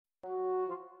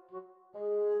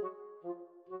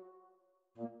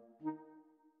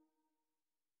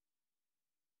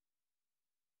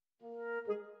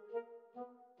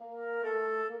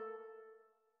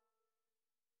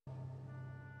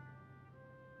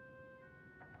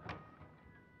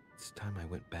It's time I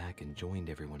went back and joined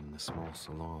everyone in the small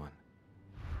salon.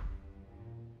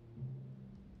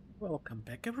 Welcome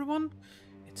back, everyone.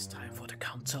 It's time for the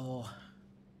council.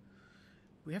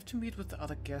 We have to meet with the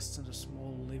other guests in the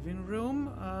small living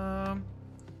room.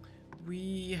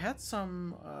 We had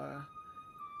some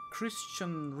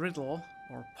Christian riddle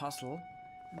or puzzle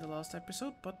in the last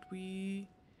episode, but I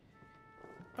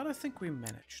think we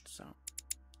managed. So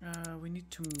we need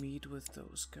to meet with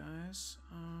those guys.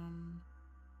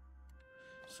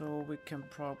 So we can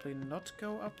probably not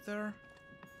go up there.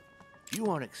 You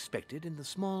are expected in the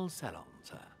small salon,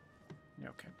 sir. Yeah,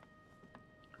 okay.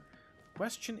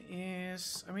 Question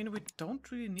is, I mean, we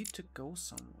don't really need to go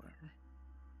somewhere.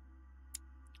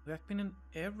 We have been in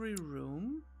every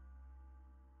room.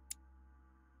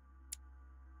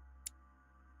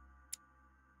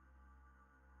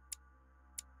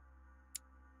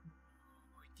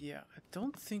 Yeah, I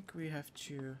don't think we have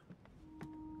to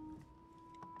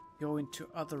go into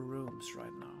other rooms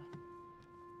right now.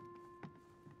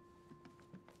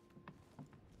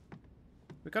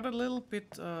 We got a little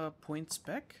bit points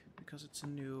back because it's a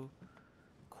new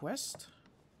quest.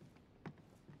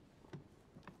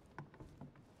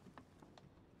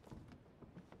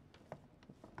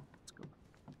 Let's go.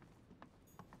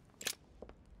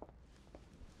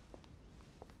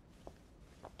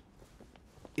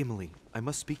 Emily, I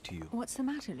must speak to you. What's the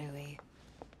matter, Louis?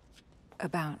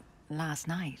 About last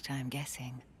night, I'm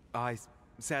guessing.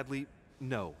 Sadly,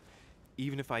 no.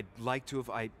 Even if I'd like to have,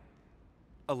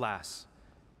 alas.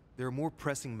 There are more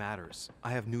pressing matters.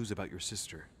 I have news about your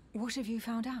sister. What have you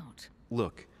found out?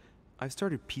 Look, I've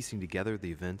started piecing together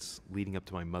the events leading up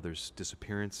to my mother's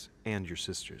disappearance and your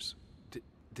sister's.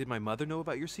 Did my mother know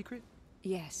about your secret?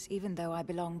 Yes, even though I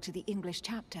belong to the English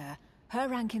chapter, her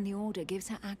rank in the Order gives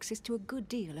her access to a good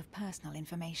deal of personal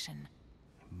information.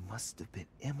 It must have been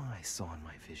Emma I saw in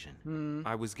my vision.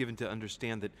 I was given to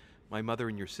understand that my mother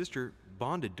and your sister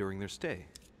bonded during their stay.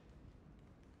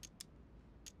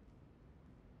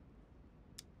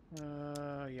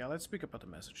 Yeah, let's speak about the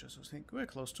messages. I think we're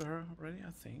close to her already,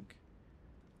 I think.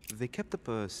 They kept up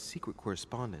a secret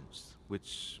correspondence,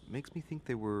 which makes me think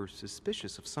they were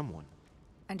suspicious of someone.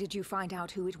 And did you find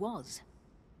out who it was?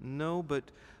 No,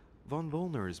 but von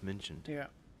Wollner is mentioned. Yeah.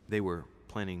 They were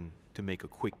planning to make a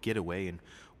quick getaway and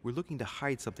were looking to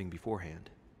hide something beforehand.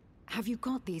 Have you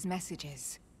got these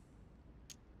messages?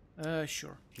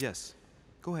 Sure. Yes.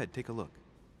 Go ahead, take a look.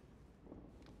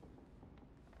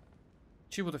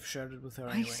 She would have shared it with her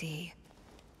anyway. I see.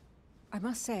 I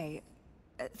must say,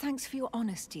 thanks for your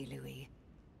honesty, Louis.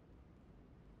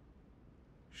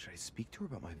 Should I speak to her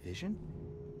about my vision?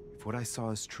 If what I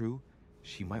saw is true,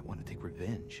 she might want to take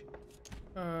revenge.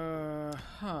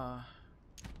 Huh.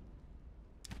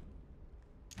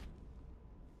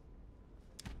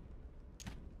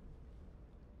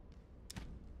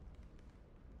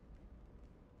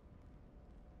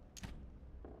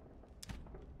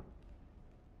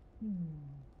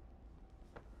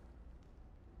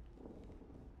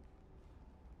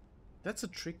 That's a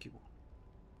tricky one.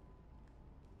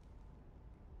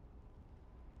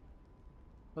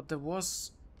 But there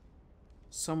was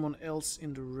someone else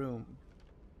in the room.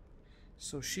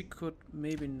 So she could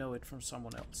maybe know it from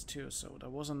someone else too. So there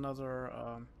was another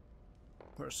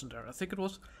person there. I think it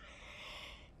was...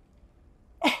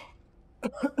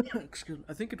 Excuse me.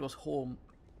 I think it was Holm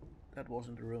that was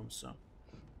in the room, so...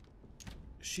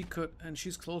 She could... And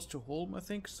she's close to Holm, I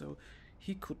think, so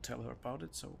he could tell her about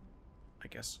it, so I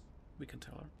guess we can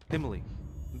tell her. Emily,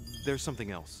 there's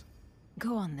something else.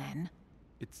 Go on, then.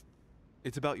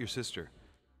 It's about your sister.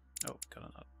 Oh,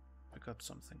 I got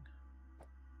something.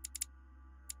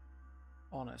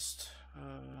 Honest.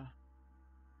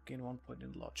 Gain 1 point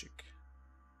in logic.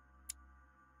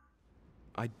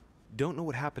 I don't know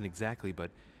what happened exactly, but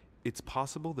it's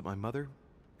possible that my mother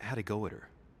had a go at her.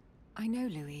 I know,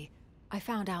 Louis. I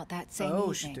found out that same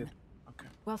Oh, evening. she did. Okay.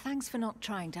 Well, thanks for not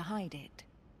trying to hide it.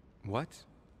 What?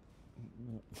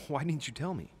 Why didn't you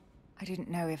tell me? I didn't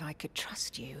know if I could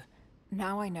trust you.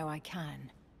 Now I know I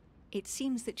can. It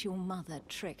seems that your mother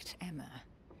tricked Emma.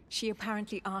 She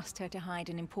apparently asked her to hide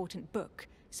an important book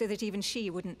so that even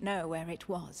she wouldn't know where it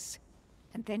was.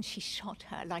 And then she shot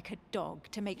her like a dog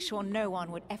to make sure no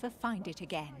one would ever find it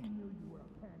again.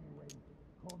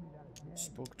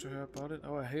 Spoke to her about it.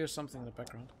 Oh, I hear something in the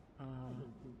background.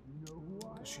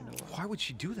 Does she know what? Why would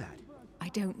she do that? I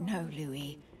don't know,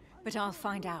 Louis, but I'll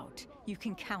find out. You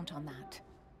can count on that.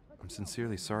 I'm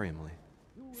sincerely sorry, Emily.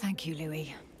 Thank you,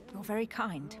 Louis. You're very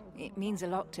kind. It means a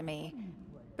lot to me.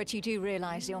 But you do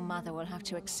realize your mother will have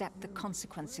to accept the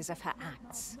consequences of her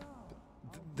acts.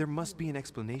 There must be an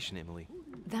explanation, Emily.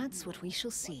 That's what we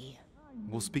shall see.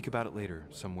 We'll speak about it later,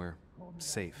 somewhere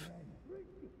safe.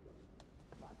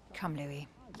 Come, Louis.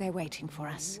 They're waiting for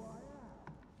us.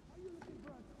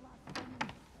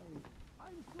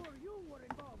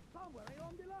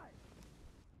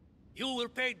 You will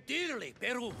pay dearly,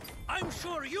 Peru. I'm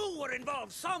sure you were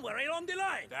involved somewhere along the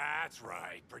line. That's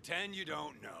right. Pretend you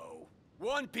don't know.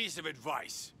 One piece of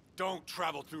advice. Don't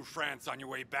travel through France on your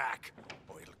way back,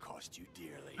 or it'll cost you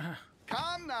dearly.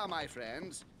 Calm now, my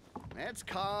friends. Let's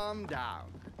calm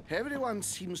down. Everyone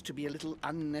seems to be a little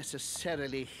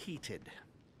unnecessarily heated.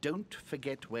 Don't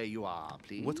forget where you are,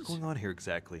 please. What's going on here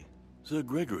exactly? Sir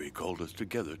Gregory called us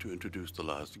together to introduce the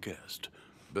last guest.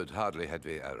 But hardly had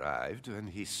we arrived when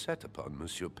he set upon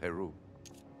Monsieur Peru.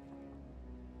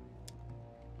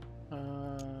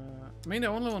 I mean, the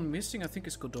only one missing, I think,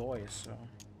 is Godoy, so...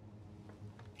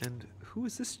 And who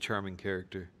is this charming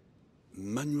character?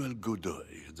 Manuel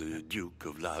Godoy, the Duke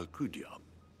of La Alcudia.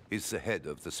 He's the head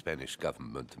of the Spanish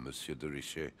government, Monsieur de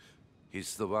Richet.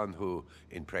 He's the one who,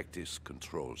 in practice,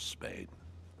 controls Spain.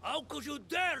 How could you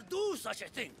dare do such a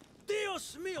thing?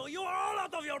 Dios mío, you are all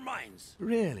out of your minds!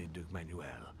 Really, Duke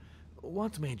Manuel?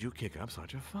 What made you kick up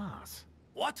such a fuss?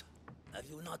 What? Have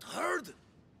you not heard?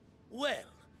 Well,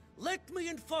 let me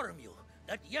inform you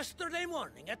that yesterday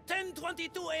morning at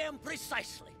 10:22 a.m.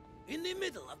 precisely, in the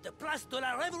middle of the Place de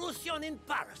la Révolution in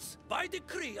Paris, by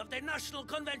decree of the National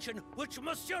Convention which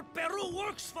Monsieur Peru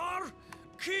works for,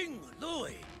 King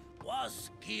Louis was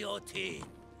guillotined.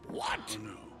 What? Oh,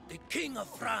 no. The King of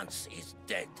France is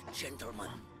dead,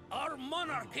 gentlemen. Our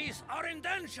monarchies are in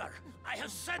danger. I have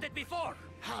said it before.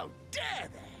 How dare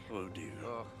they? Oh, dear.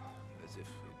 Oh, as if...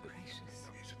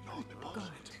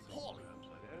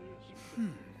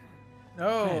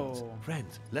 Oh!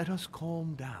 Friends, let us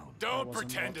calm down. Don't wasn't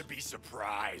pretend what- to be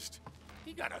surprised.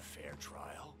 He got a fair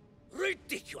trial.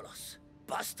 Ridiculous!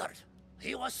 Bastard!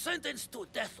 He was sentenced to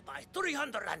death by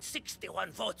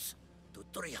 361 votes to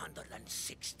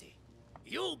 360.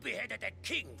 You beheaded a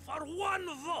king for one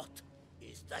vote!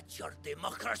 Is that your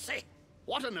democracy?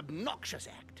 What an obnoxious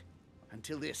act.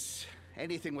 Until this,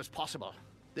 anything was possible.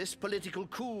 This political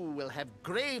coup will have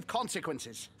grave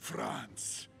consequences.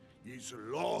 France is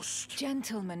lost.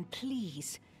 Gentlemen,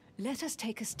 please. Let us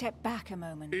take a step back a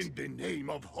moment. In the name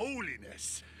of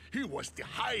holiness. He was the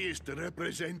highest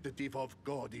representative of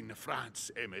God in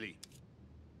France, Emily.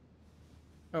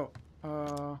 Oh,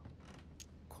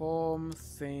 calm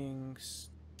things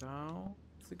down.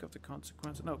 Think of the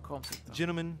consequences. No, calm things down.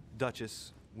 Gentlemen,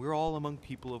 Duchess, we're all among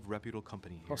people of reputable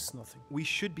company here. Costs nothing. We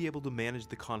should be able to manage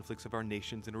the conflicts of our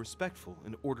nations in a respectful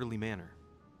and orderly manner.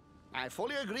 I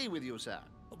fully agree with you, sir.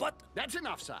 But That's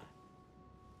enough, sir.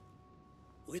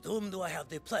 with whom do I have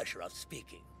the pleasure of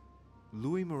speaking?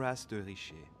 Louis Maras de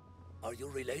Richet. Are you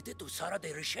related to Sarah de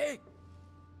Richet?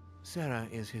 Sarah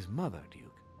is his mother, Duke.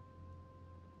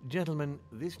 Gentlemen,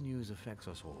 this news affects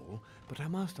us all, but I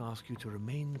must ask you to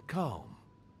remain calm.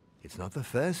 It's not the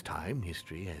first time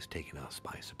history has taken us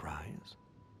by surprise.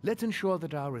 Let's ensure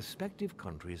that our respective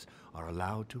countries are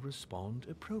allowed to respond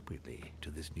appropriately to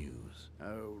this news.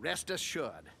 Oh, rest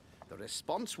assured. The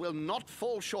response will not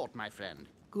fall short, my friend.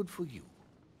 Good for you.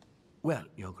 Well,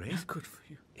 Your Grace, Good for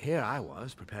you. here I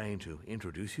was preparing to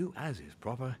introduce you as is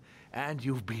proper, and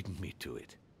you've beaten me to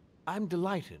it. I'm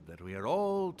delighted that we are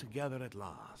all together at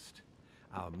last.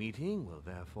 Our meeting will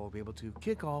therefore be able to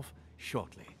kick off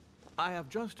shortly. I have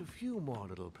just a few more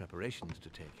little preparations to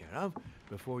take care of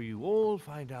before you all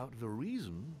find out the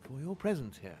reason for your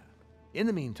presence here. In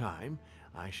the meantime,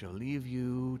 I shall leave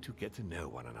you to get to know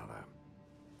one another.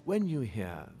 When you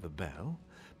hear the bell,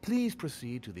 please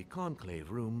proceed to the conclave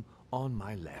room on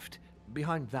my left,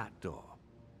 behind that door.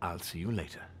 I'll see you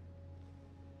later.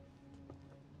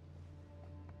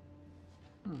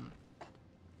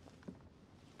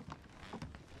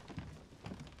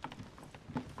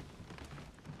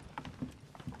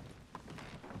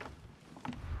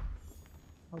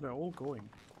 Oh, they're all going.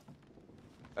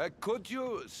 Could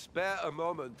you spare a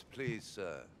moment, please,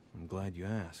 sir? I'm glad you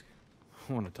asked.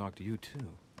 I want to talk to you too.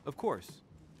 Of course.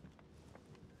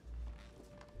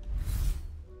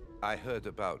 I heard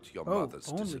about your Oh, mother's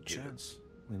only disappearance. chance.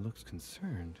 He looks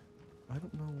concerned. I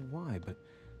don't know why, but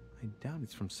I doubt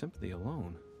it's from sympathy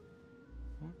alone.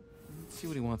 Well, let's see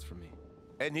what he wants from me.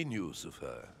 Any news of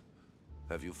her?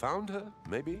 Have you found her,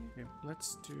 maybe? Okay,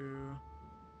 let's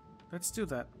do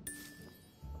that.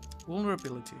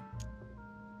 Vulnerability.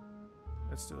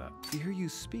 Let's do that. To hear you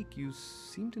speak, you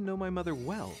seem to know my mother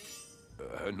well.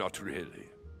 Not really.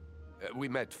 We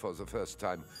met for the first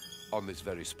time on this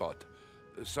very spot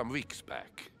some weeks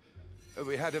back.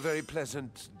 We had a very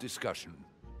pleasant discussion.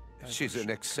 She's an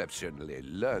exceptionally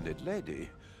learned lady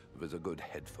with a good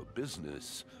head for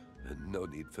business, No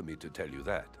need for me to tell you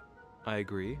that. I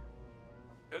agree.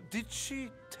 Did she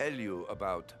tell you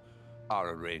about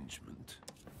our arrangement?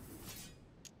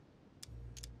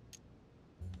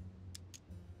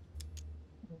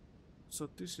 So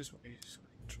this is why he's so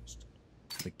interested.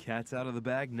 The cat's out of the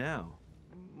bag now.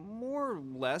 More or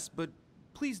less, but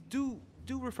please do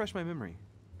refresh my memory.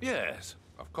 Yes,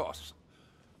 of course.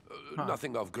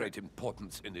 Nothing of great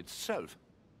importance in itself.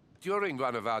 During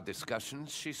one of our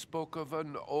discussions, she spoke of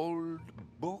an old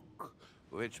book,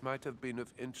 which might have been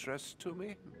of interest to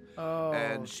me. Oh.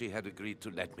 And she had agreed to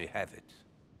let me have it.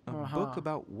 A book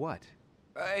about what?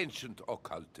 Ancient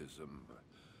occultism.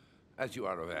 As you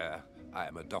are aware, I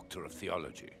am a doctor of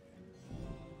theology.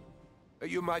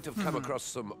 You might have come across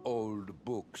some old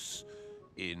books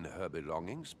in her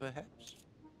belongings, perhaps?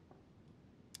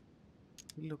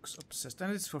 He looks obsessed,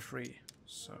 and it's for free,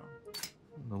 so...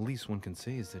 The least one can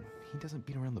say is that he doesn't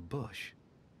beat around the bush.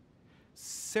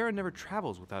 Sarah never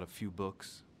travels without a few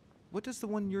books. What does the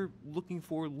one you're looking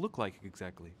for look like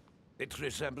exactly? It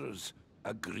resembles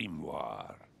a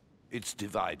grimoire. It's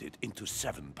divided into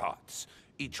 7 parts,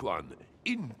 each one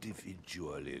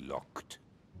individually locked.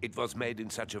 It was made in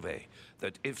such a way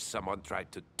that if someone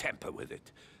tried to tamper with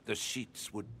it, the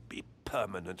sheets would be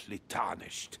permanently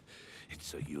tarnished.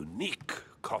 It's a unique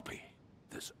copy.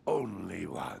 There's only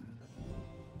one.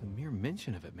 The mere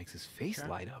mention of it makes his face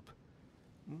light up.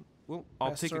 Well,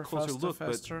 I'll take a closer look,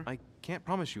 faster. but I can't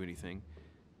promise you anything.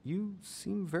 You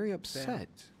seem very upset.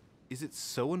 Is it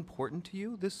so important to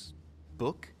you, this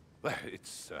book? Well,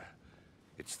 it's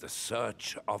the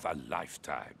search of a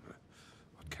lifetime.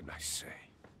 What can I say?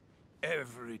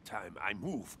 Every time I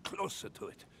move closer to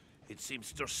it, it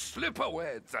seems to slip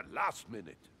away at the last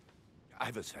minute.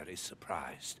 I was very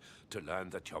surprised to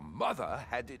learn that your mother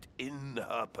had it in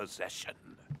her possession.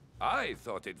 I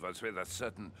thought it was with a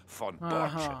certain von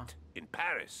Borchardt in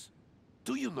Paris.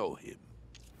 Do you know him?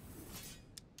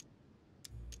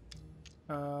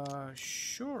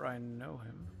 Sure, I know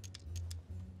him.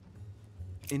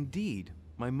 Indeed.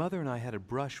 My mother and I had a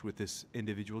brush with this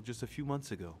individual just a few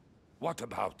months ago. What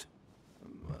about?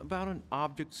 About an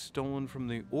object stolen from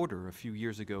the Order a few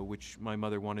years ago, which my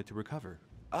mother wanted to recover.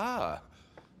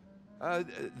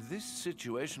 This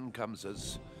situation comes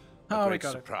as Oh, a we great got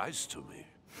it. surprise to me.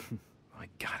 I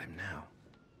got him now.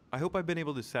 I hope I've been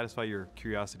able to satisfy your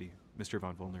curiosity, Mr.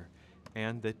 Von Wollner,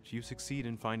 and that you succeed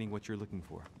in finding what you're looking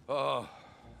for. Oh,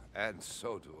 and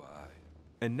so do I.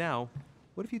 And now,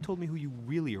 what if you told me who you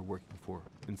really are working for,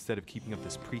 instead of keeping up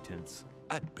this pretense?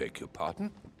 I beg your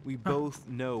pardon? We both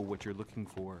know what you're looking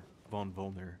for, Von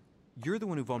Wollner. You're the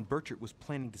one who Von Borchardt was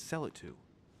planning to sell it to.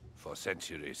 For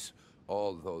centuries,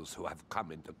 all those who have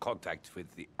come into contact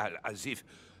with the Al-Azif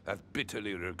have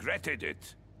bitterly regretted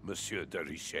it, Monsieur de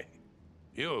Richet.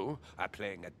 You are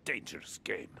playing a dangerous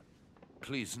game.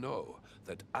 Please know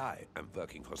that I am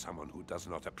working for someone who does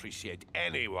not appreciate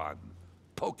anyone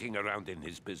poking around in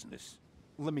his business.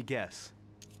 Let me guess.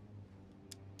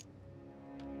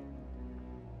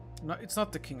 No, it's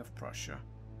not the King of Prussia.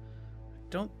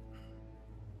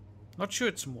 Not sure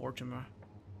it's Mortimer.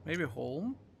 Maybe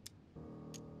Holm?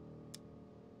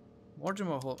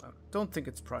 Mortimer Holm. Don't think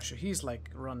it's Prussia. He's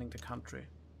like running the country.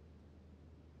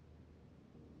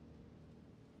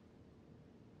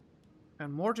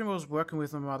 And Mortimer was working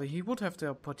with my mother. He would have the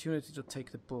opportunity to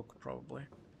take the book, probably.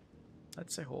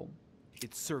 Let's say Holm.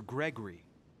 It's Sir Gregory.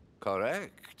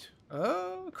 Correct.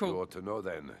 Oh, You cool. ought to know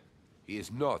then. He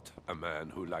is not a man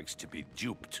who likes to be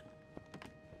duped.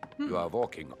 You are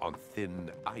walking on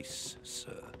thin ice,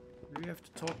 sir. We have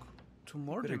to talk to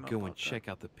Mortimer. Better go about and check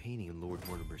out the painting in Lord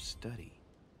Mortimer's study.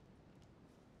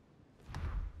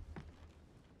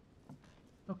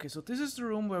 that. Okay, so this is the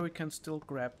room where we can still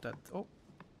grab that. Oh.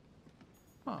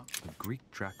 Huh. A Greek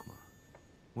drachma.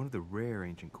 One of the rare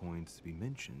ancient coins to be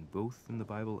mentioned both in the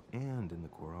Bible and in the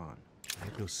Quran. I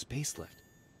have no space left.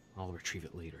 I'll retrieve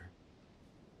it later.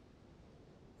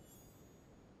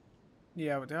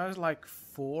 Yeah, but there's like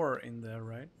 4 in there,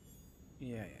 right?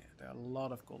 Yeah, there are a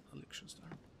lot of gold elixirs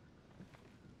there.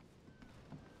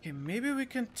 Okay, maybe we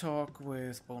can talk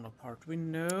with Bonaparte. We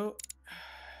know...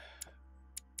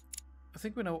 I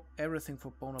think we know everything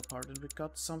for Bonaparte, and we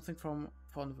got something from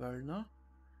von Wöllner.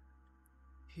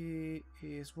 He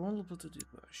is vulnerable to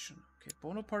diversion. Okay,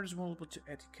 Bonaparte is vulnerable to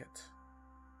etiquette.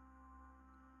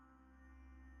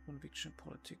 Conviction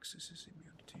politics is his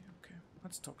immunity. Okay,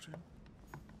 let's talk to him.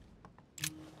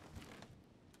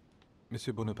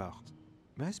 Monsieur Bonaparte,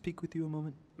 may I speak with you a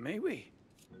moment? May we?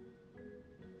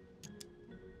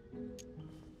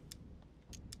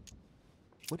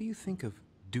 What do you think of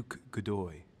Duke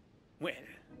Godoy? Well,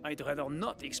 I'd rather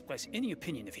not express any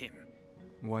opinion of him.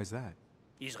 Why is that?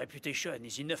 His reputation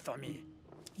is enough for me.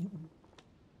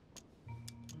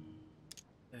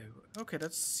 Okay,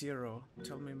 that's 0.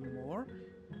 Tell me more.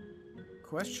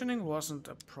 Questioning wasn't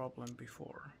a problem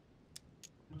before.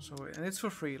 So, and it's for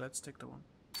free, let's take the one.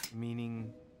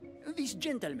 Meaning? This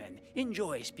gentleman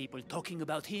enjoys people talking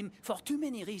about him for too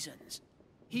many reasons.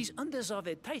 His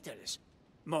undeserved titles,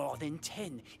 more than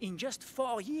 10 in just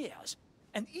 4 years,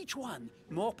 and each one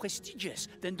more prestigious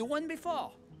than the one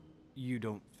before. You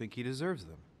don't think he deserves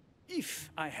them? If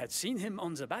I had seen him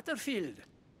on the battlefield,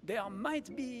 there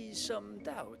might be some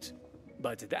doubt.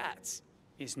 But that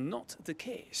is not the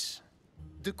case.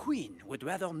 The Queen would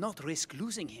rather not risk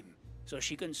losing him, so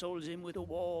she consoles him with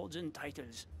awards and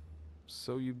titles.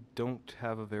 So you don't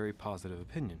have a very positive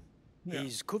opinion?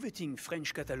 His coveting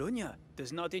French Catalonia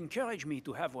does not encourage me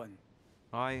to have one.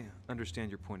 I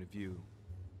understand your point of view.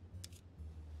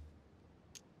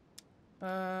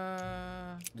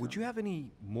 Would you have any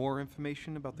more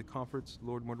information about the conference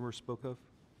Lord Mortimer spoke of?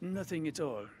 Nothing at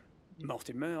all.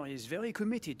 Mortimer is very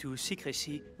committed to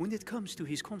secrecy when it comes to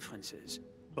his conferences.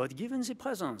 But given the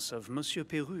presence of Monsieur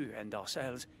Peru and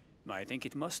ourselves, I think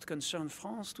it must concern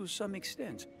France to some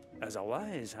extent.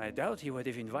 Otherwise, I doubt he would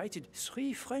have invited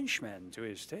 3 Frenchmen to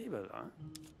his table, huh?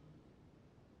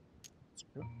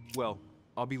 Well,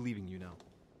 I'll be leaving you now.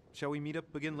 Shall we meet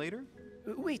up again later?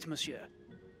 Wait, monsieur.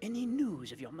 Any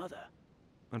news of your mother?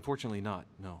 Unfortunately not,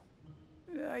 no.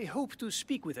 I hope to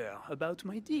speak with her about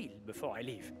my deal before I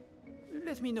leave.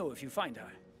 Let me know if you find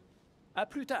her. À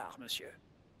plus tard, monsieur.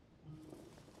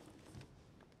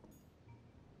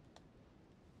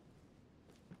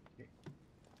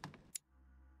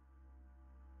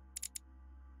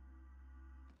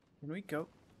 Can we go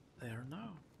there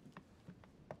now?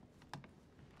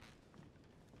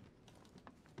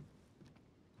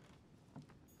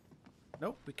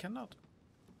 Nope, we cannot.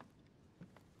 I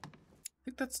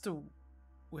think that's the...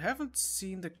 We haven't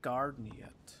seen the garden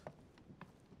yet.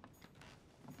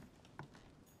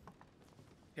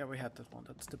 Yeah, we had that one.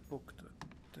 That's the book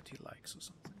that he likes or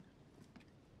something.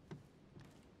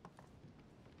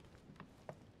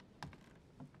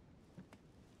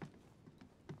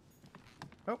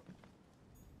 Oh.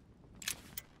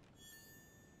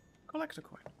 Collect a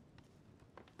coin.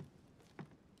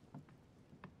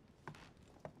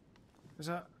 There's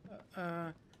a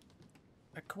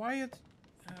quiet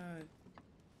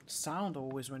sound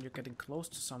always when you're getting close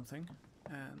to something,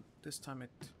 and this time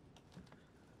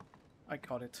I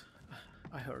got it.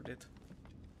 I heard it.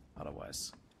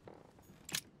 Otherwise.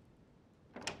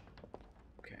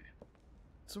 Okay.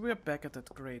 So we are back at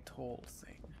that great hall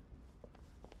thing.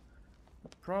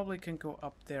 We probably can go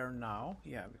up there now.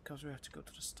 Yeah, because we have to go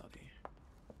to the study.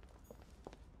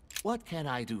 What can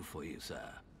I do for you,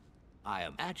 sir? I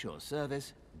am at your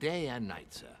service day and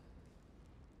night, sir.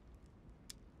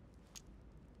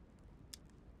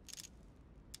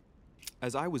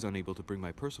 As I was unable to bring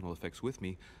my personal effects with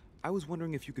me, I was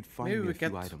wondering if you could find Maybe me we a few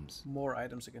get items. more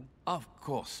items again. Of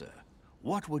course, sir.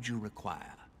 What would you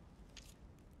require?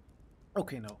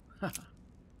 Okay, no.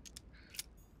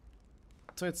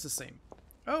 So it's the same.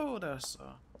 Oh, there's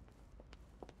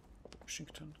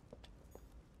Washington.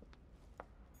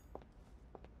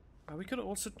 We could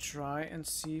also try and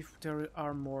see if there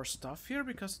are more stuff here,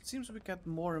 because it seems we get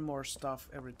more and more stuff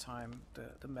every time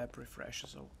the map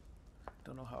refreshes. So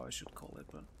don't know how I should call it,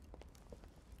 but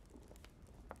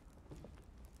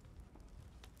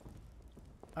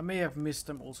I may have missed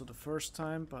them also the first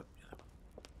time, but you know.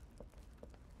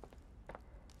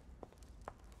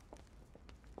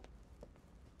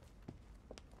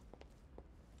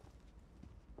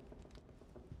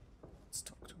 Let's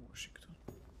talk to Washington.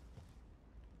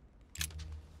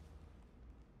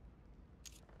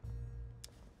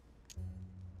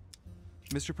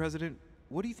 Mr. President,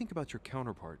 what do you think about your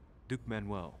counterpart, Duke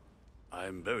Manuel?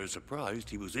 I'm very surprised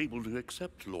he was able to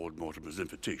accept Lord Mortimer's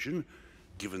invitation,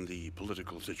 given the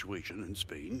political situation in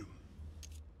Spain.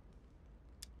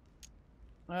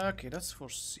 Okay, that's for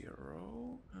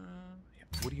 0. Yeah.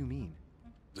 What do you mean?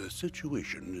 The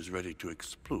situation is ready to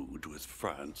explode with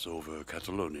France over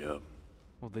Catalonia.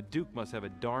 Well, the Duke must have a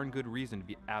darn good reason to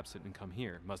be absent and come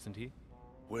here, mustn't he?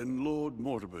 When Lord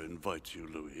Mortimer invites you,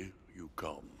 Louis, you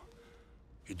come.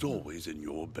 It's always in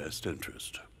your best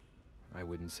interest. I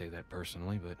wouldn't say that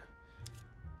personally, but...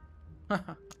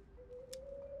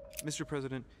 Mr.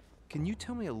 President, can you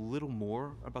tell me a little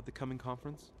more about the coming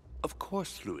conference? Of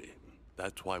course, Louis.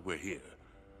 That's why we're here.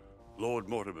 Lord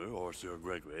Mortimer or Sir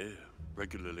Gregory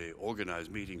regularly organize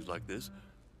meetings like this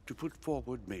to put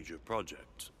forward major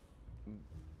projects.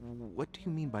 What do you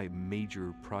mean by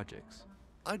major projects?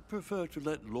 I'd prefer to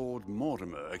let Lord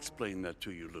Mortimer explain that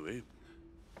to you, Louis.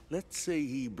 Let's say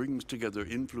he brings together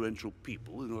influential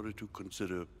people in order to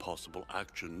consider possible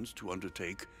actions to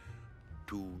undertake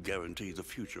to guarantee the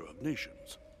future of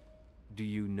nations. Do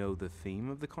you know the theme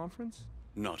of the conference?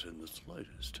 Not in the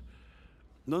slightest.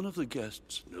 None of the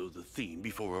guests know the theme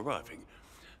before arriving.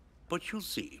 But you'll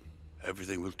see.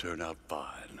 Everything will turn out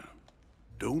fine.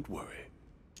 Don't worry.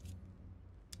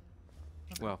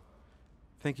 Well,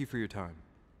 thank you for your time.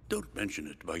 Don't mention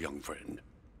it, my young friend.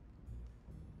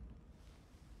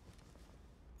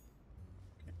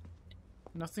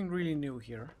 Nothing really new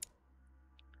here.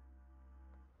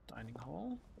 Dining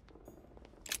hall.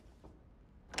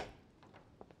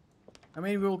 I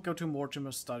mean, we'll go to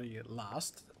Mortimer's study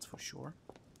last, that's for sure.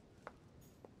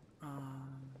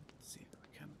 Let's see if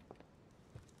we can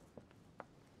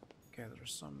gather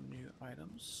some new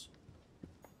items.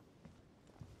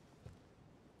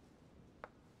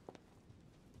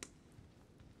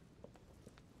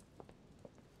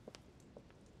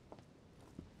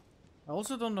 I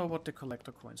also don't know what the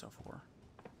collector coins are for.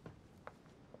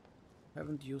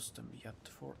 Haven't used them yet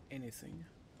for anything.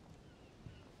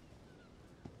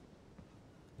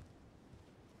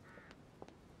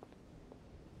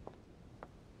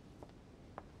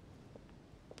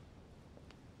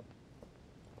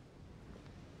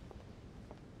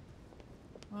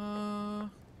 Oh,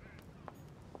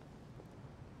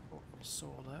 we saw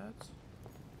that.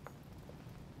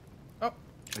 Oh!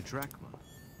 A drachma.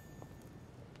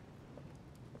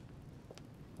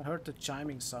 I heard the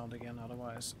chiming sound again,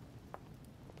 otherwise.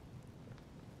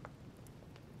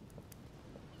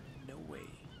 No way.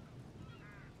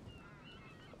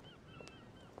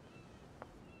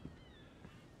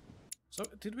 So,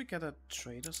 did we get a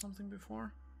trade or something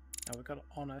before? Yeah, we got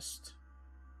honest.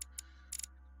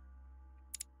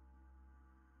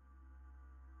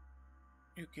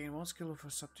 You gain 1 skill for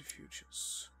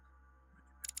subterfuges.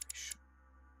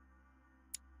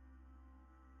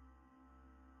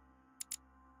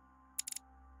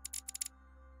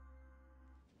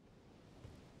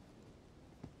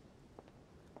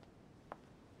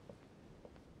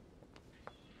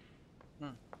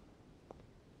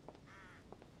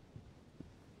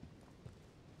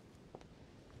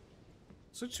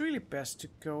 So it's really best to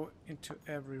go into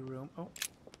every room. Oh.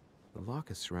 The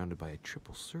lock is surrounded by a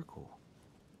triple circle.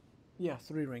 Yeah,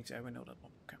 3 rings. Yeah, we know that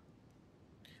one. Okay.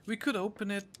 We could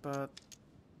open it, but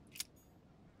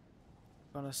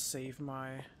I'm gonna save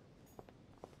my...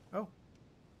 Oh.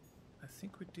 I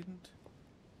think we didn't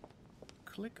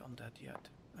click on that yet.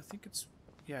 I think it's...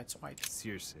 Yeah, it's white.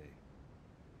 Circe.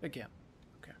 Again.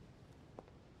 Okay.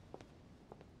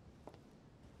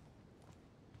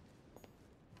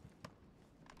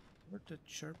 Where'd the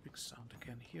chirping sound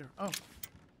again here? Oh.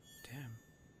 Damn.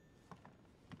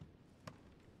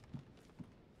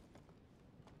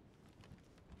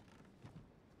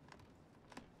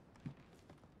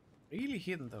 Really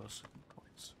hidden those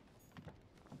points.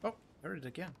 Oh, heard it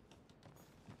again.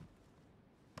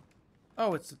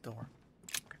 Oh, it's the door.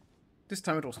 Okay. This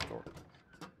time it was a door.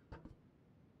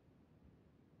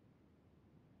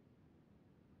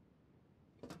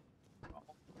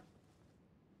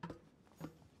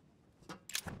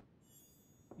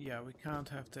 Yeah, we can't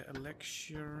have the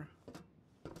elixir.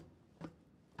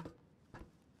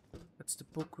 That's the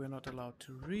book we're not allowed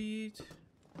to read.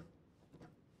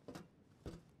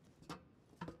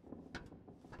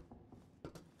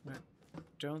 I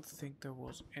don't think there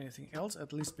was anything else,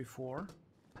 at least before.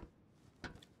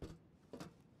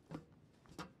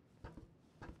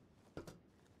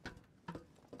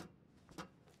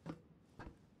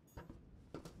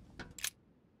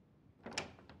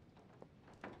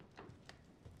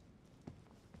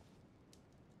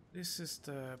 This is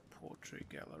the portrait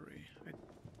gallery.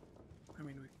 I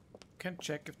mean, we can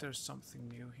check if there's something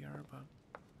new here, but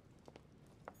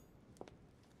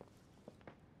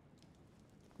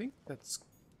I think that's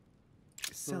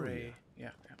Gray.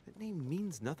 Yeah, yeah. That name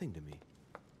means nothing to me.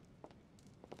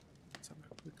 Let's have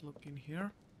a quick look in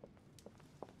here.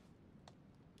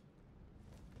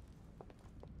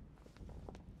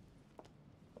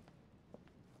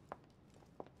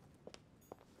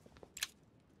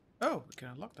 Oh, we can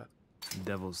unlock that.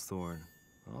 Devil's Thorn.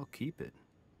 I'll keep it.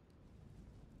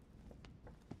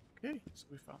 Okay, so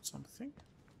we found something.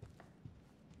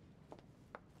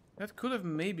 That could have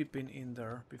maybe been in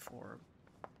there before.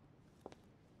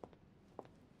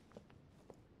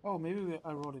 Oh, maybe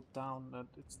I wrote it down that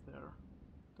it's there.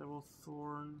 Devil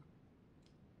Thorn.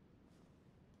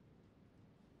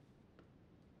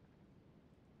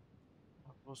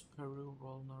 That was Peru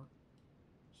Walnut.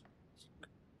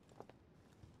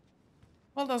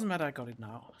 Well, doesn't matter, I got it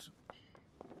now.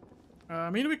 I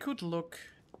mean, we could look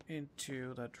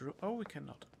into that room. Oh, we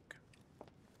cannot. Okay.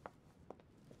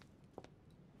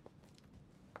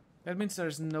 That means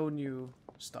there's no new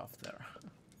stuff there.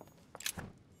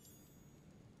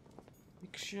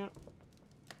 Picture.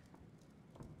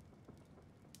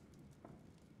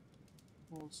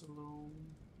 Walls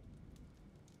alone.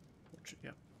 Portrait,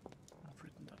 yeah. I've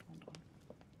written that one down.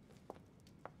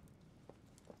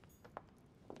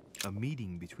 A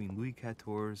meeting between Louis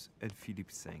XIV and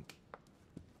Philippe V.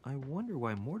 I wonder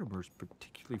why Mortimer's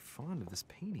particularly fond of this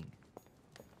painting.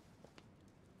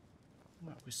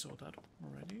 Well, we saw that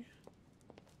already.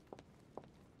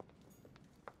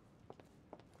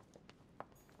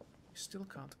 We still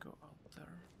can't go out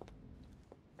there.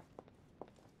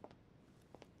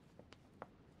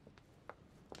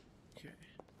 Okay.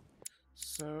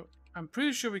 So, I'm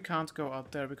pretty sure we can't go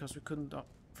out there because we couldn't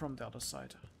from the other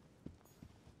side.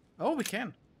 Oh, we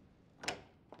can!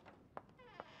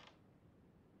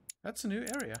 That's a new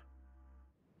area.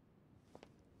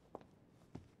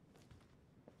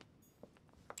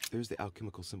 There's the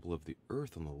alchemical symbol of the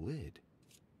earth on the lid.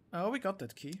 Oh, we got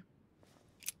that key.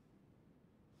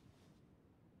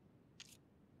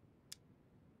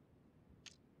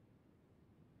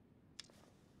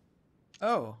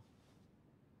 Oh.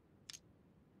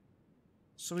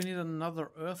 So we need another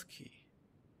earth key.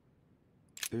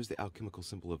 There's the alchemical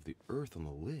symbol of the earth on the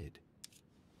lid.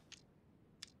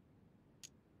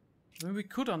 I mean, we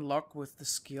could unlock with the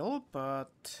skill,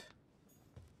 but...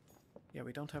 yeah,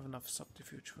 we don't have enough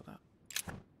subterfuge for that.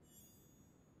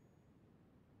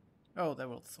 Oh, they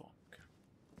will thaw. Okay.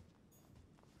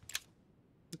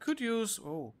 We could use...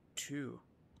 oh, 2.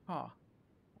 Ah,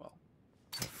 well.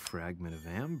 A fragment of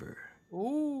amber.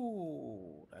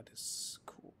 Oh, that is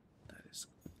cool. That is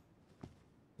cool.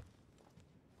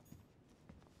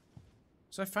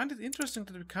 So I find it interesting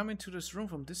that we come into this room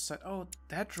from this side. Oh,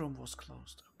 that room was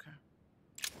closed. Okay.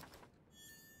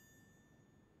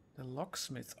 The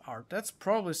locksmith art. That's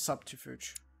probably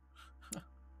subterfuge.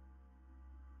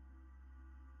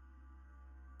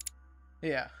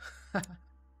 Yeah.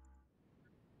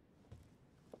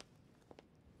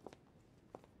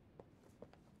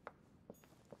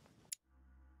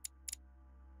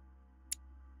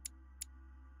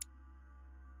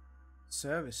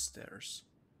 Service stairs.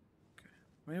 Okay.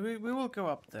 I mean, we will go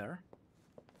up there.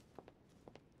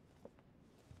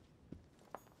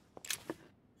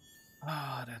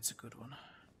 Ah, that's a good one.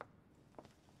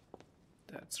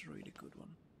 That's a really good one.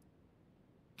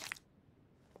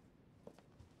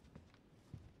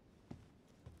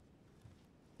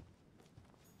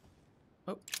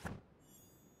 Oh.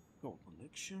 Golden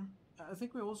Elixir. I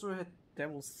think we also had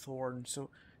Devil's Thorn. So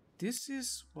this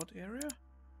is what area?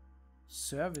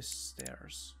 Service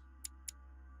stairs.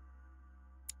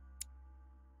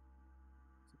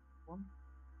 One.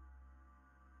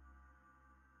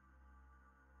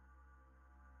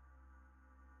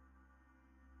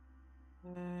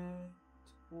 And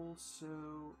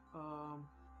also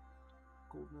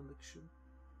Golden Elixir.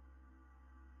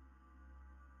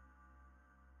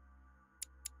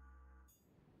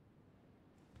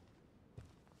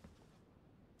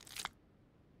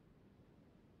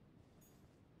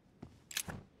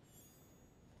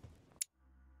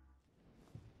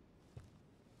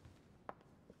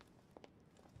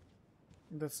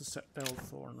 That's the Devil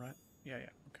Thorn, right? Yeah, yeah,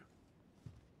 okay.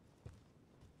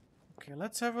 Okay,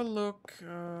 let's have a look.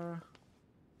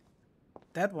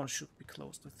 That one should be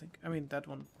closed, I think. I mean, that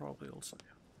one probably also,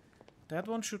 yeah. That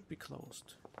one should be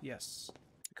closed. Yes.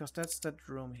 Because that's that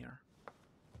room here.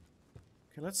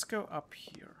 Okay, let's go up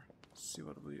here. See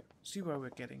where we're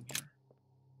getting here.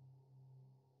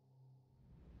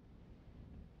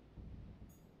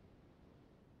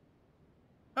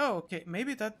 Oh, okay.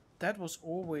 Maybe that was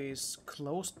always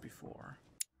closed before.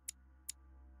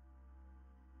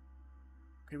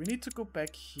 Okay, we need to go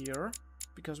back here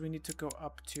because we need to go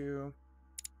up to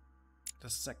the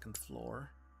second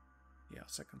floor. Yeah,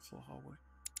 second floor hallway.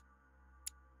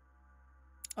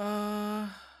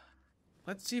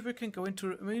 Let's see if we can go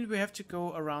into... I mean, we have to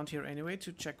go around here anyway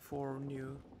to check for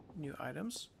new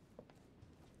items,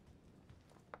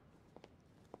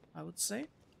 I would say.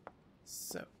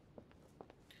 So,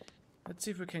 let's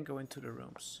see if we can go into the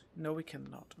rooms. No, we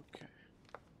cannot. Okay.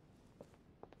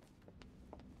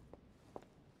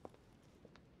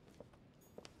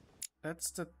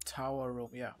 That's the tower room,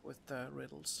 yeah, with the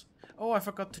riddles. Oh, I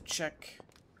forgot to check.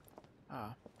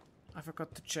 I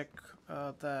forgot to check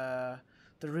the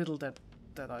riddle that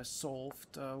I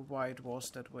solved. Why it was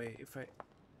that way? If I,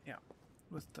 yeah,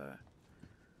 with the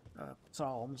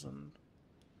psalms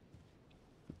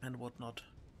and whatnot.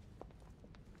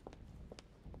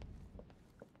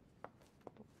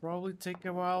 Probably take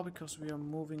a while because we are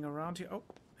moving around here. Oh,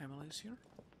 Emily's here.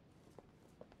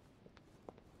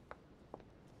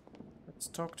 Let's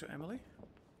talk to Emily.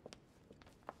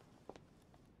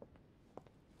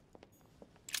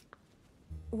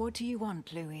 What do you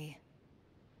want, Louis?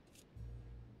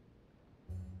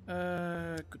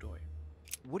 Godoy.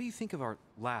 What do you think of our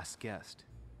last guest?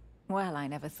 Well, I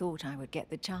never thought I would get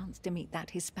the chance to meet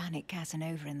that Hispanic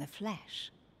Casanova in the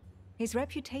flesh. His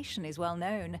reputation is well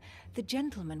known. The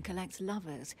gentleman collects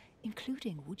lovers,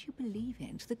 including, would you believe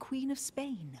it, the Queen of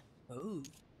Spain. Oh.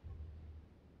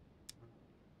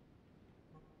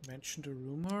 Mentioned a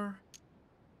rumor.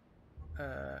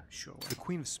 Sure. The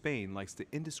Queen of Spain likes to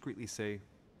indiscreetly say,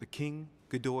 the King,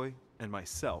 Godoy, and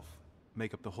myself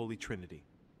make up the Holy Trinity.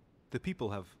 The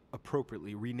people have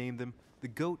appropriately renamed them the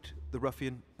Goat, the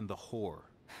Ruffian, and the Whore.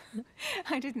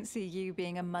 I didn't see you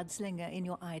being a mudslinger in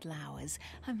your idle hours,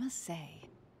 I must say.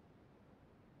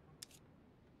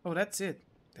 Oh, that's it.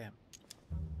 Damn.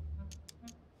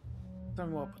 Tell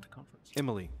me more about the conference.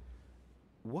 Emily,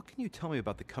 what can you tell me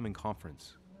about the coming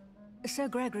conference? Sir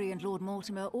Gregory and Lord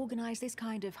Mortimer organize this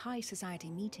kind of high society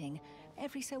meeting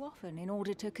every so often in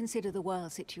order to consider the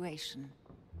world situation.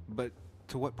 But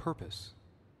to what purpose?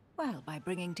 Well, by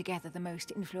bringing together the most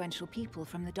influential people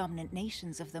from the dominant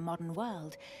nations of the modern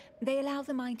world, they allow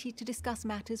the mighty to discuss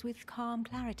matters with calm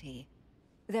clarity.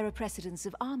 There are precedents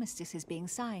of armistices being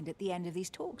signed at the end of these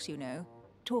talks, you know.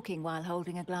 Talking while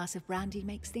holding a glass of brandy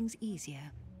makes things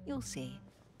easier. You'll see.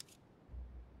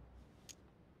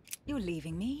 You're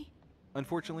leaving me?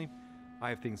 Unfortunately, I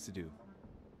have things to do.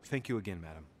 Thank you again,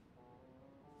 madam.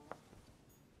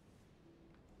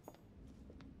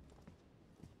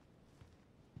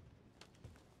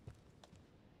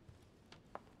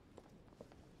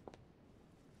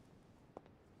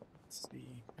 Let's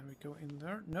see. Can we go in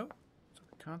there? No. So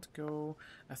we can't go.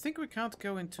 I think we can't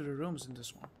go into the rooms in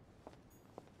this one.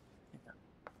 Yeah.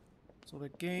 So the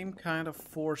game kind of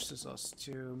forces us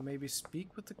to maybe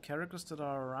speak with the characters that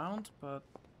are around, but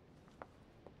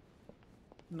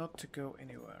not to go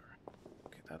anywhere.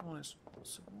 Okay, that one is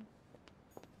possible.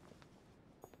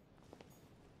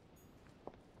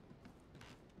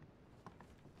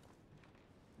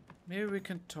 Maybe we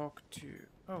can talk to...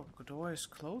 Oh, Godoy is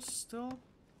closed still?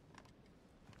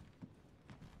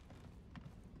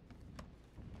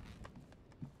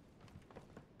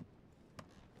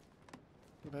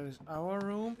 So that is our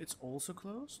room. It's also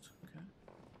closed. Okay.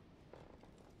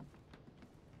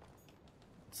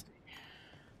 Let's see.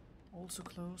 Also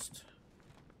closed.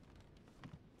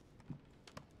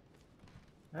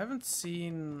 I haven't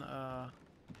seen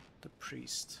the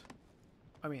priest.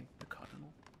 I mean, the cardinal.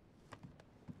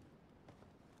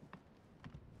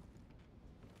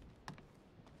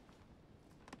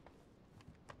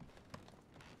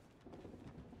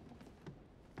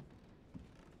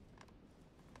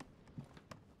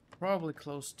 Probably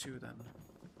close to then.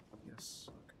 Yes.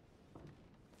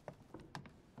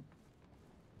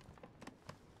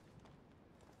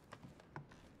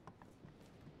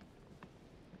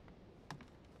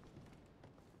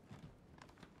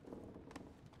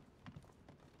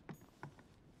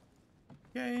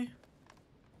 Okay.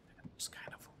 That was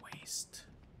kind of a waste.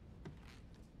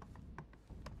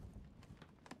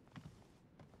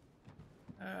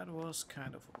 That was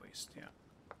kind of a waste,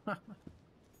 yeah.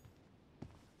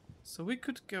 So we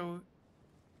could go...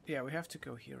 Yeah, we have to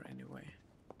go here anyway.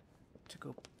 To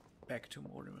go back to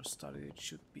Mortimer's study, it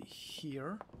should be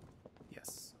here.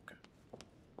 Yes, okay.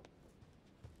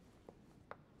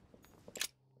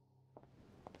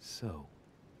 So,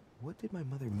 what did my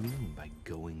mother mean by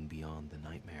going beyond the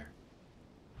nightmare?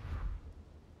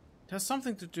 It has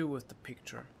something to do with the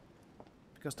picture.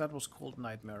 Because that was called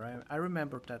Nightmare. I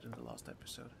remembered that in the last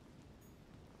episode.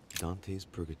 Dante's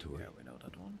Purgatory. Yeah, we know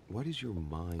that one. Why does your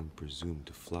mind presume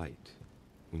to flight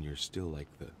when you're still like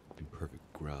the imperfect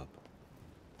grub,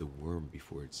 the worm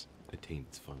before it's attained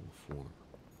its final form?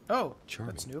 Oh,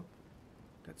 charming. That's new.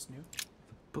 That's new.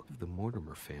 The Book of the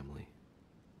Mortimer family.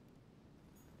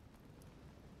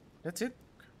 That's it.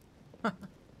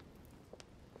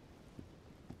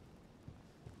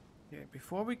 Yeah,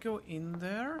 before we go in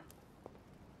there...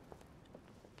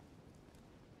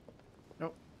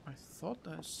 Oh, I thought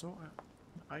I saw an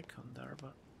icon there,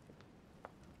 but...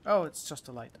 Oh, it's just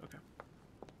a light, okay.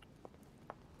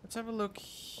 Let's have a look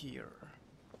here.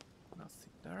 Nothing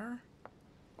there.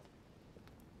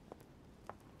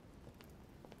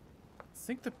 I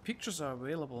think the pictures are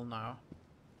available now.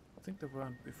 I think they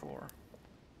weren't before.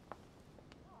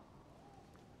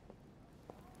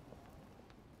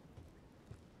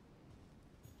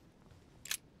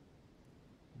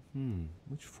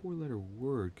 Which four-letter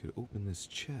word could open this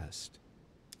chest?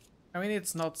 I mean,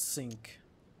 it's not sync.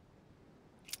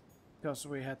 Because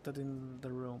we had that in the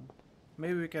room.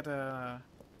 Maybe we get a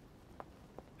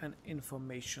an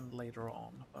information later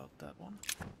on about that one.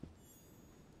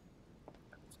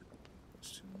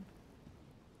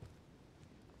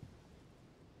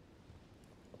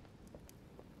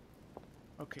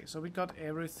 Okay, so we got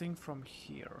everything from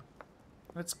here.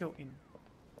 Let's go in.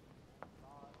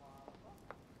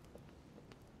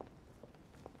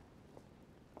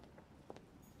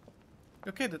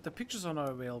 Okay, the pictures are now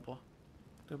available.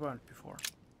 They weren't before.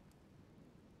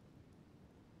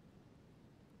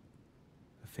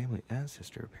 A family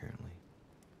ancestor, apparently.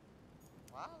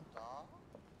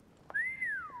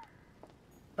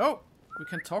 Oh! We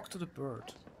can talk to the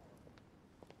bird.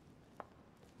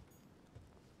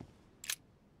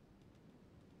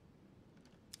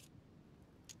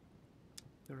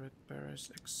 The red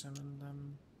bears examine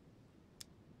them.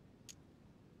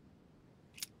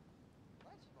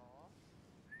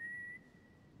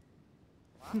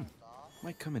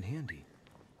 Might come in handy.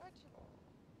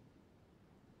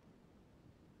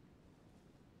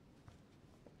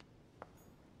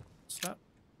 What's that?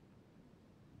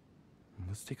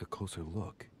 Let's take a closer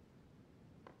look.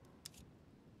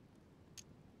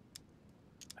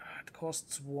 It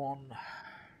costs 1.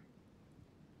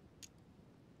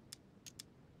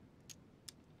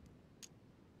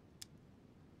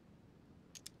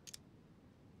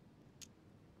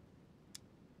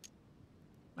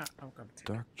 I'm gonna take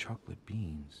Dark chocolate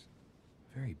beans.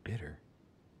 Very bitter.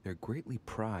 They're greatly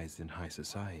prized in high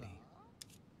society.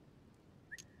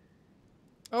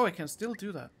 Oh, I can still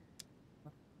do that.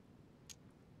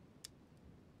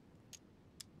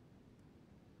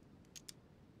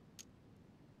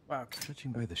 Wow.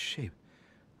 Judging by the shape,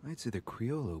 I'd say they're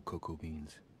Criollo cocoa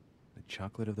beans. The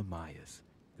chocolate of the Mayas,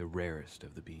 the rarest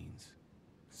of the beans.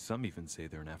 Some even say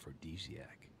they're an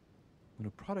aphrodisiac. When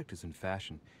a product is in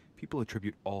fashion, people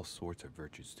attribute all sorts of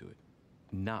virtues to it,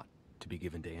 not to be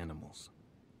given to animals.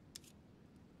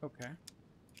 Okay.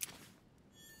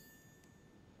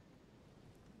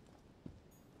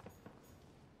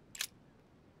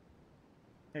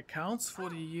 Accounts for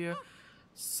the year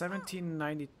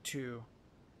 1792.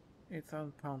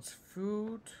 8,000 pounds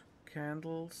food,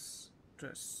 candles,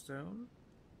 dress stone.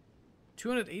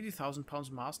 280,000 pounds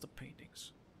master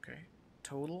paintings. Okay.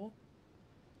 Total.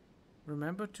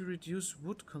 Remember to reduce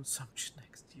wood consumption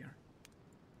next year.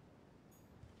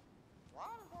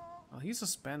 Well, he's a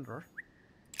spender.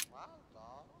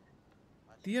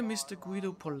 Dear Mr.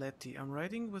 Guido Poletti, I'm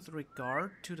writing with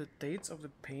regard to the dates of the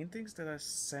paintings that I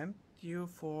sent you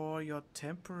for your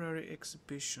temporary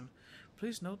exhibition.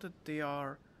 Please note that they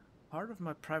are part of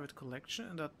my private collection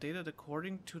and are dated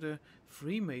according to the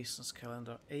Freemasons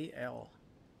calendar, AL,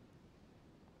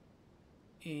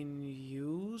 in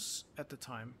use at the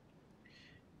time.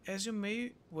 As you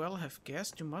may well have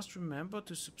guessed, you must remember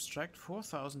to subtract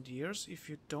 4,000 years if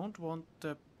you don't want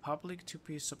the public to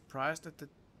be surprised at the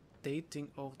dating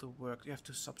of the work. You have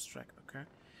to subtract, okay?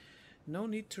 No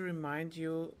need to remind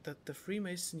you that the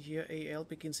Freemason year AL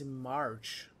begins in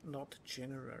March, not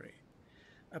January.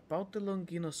 About the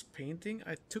Longinus painting,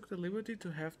 I took the liberty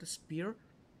to have the spear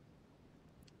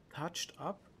touched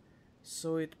up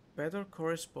so it better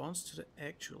corresponds to the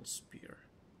actual spear.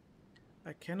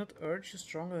 I cannot urge you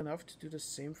strongly enough to do the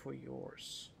same for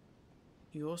yours.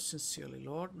 Yours sincerely,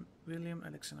 Lord William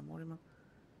Alexander Mortimer.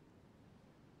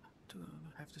 To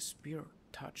have the spear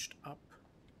touched up.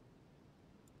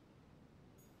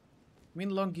 I mean,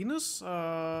 Longinus,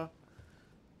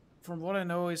 from what I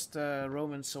know, is the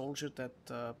Roman soldier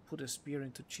that put a spear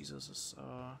into Jesus'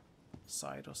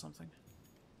 side or something.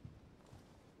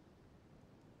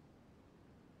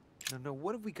 No,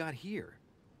 what have we got here?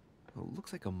 Oh, it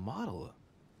looks like a model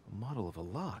of a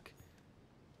lock.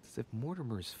 It's as if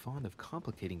Mortimer is fond of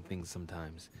complicating things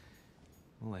sometimes.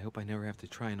 Well, I hope I never have to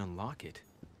try and unlock it.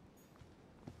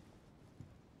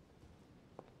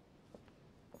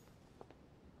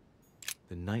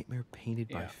 The Nightmare painted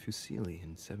by Fuseli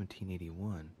in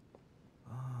 1781.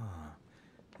 Ah,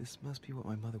 this must be what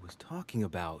my mother was talking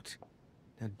about.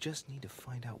 Now just need to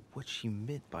find out what she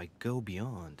meant by go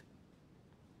beyond.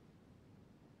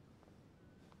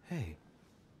 Hey,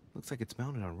 looks like it's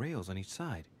mounted on rails on each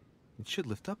side. It should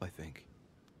lift up, I think.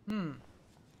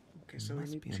 Okay, so there we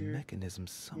must need be to... a mechanism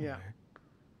somewhere.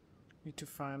 Need to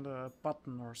find a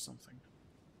button or something.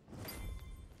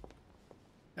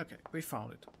 Okay, we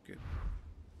found it. Good.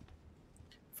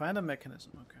 Find a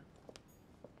mechanism, okay.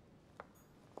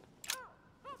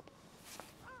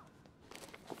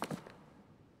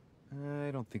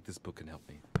 I don't think this book can help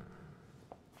me.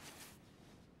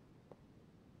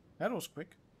 That was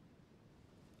quick.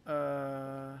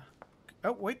 Oh,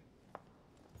 wait.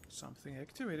 Something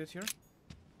activated here.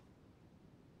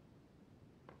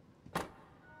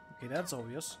 Okay, that's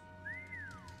obvious.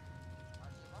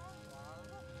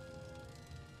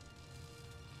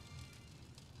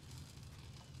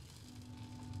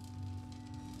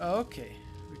 Okay,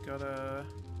 we got a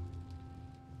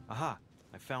Aha!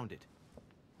 I found it.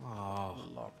 Oh,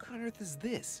 lock. what on earth is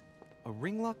this? A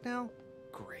ring lock now?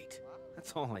 Great.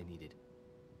 That's all I needed.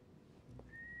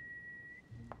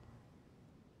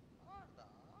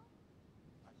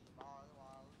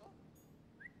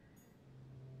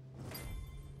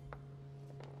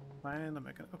 Find the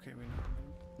mechanism. Okay, we know.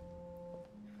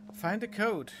 Find the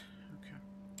code. Okay.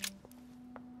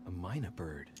 A minor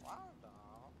bird.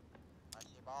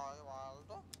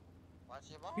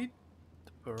 Feed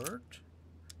the bird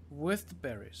with the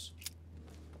berries.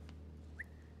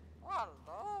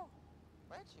 Waldo.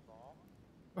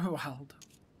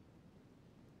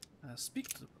 Speak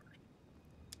to the bird.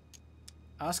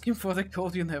 Ask him for the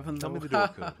code you never know. Tell me the door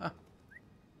code.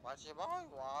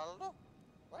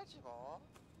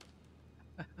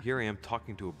 Here I am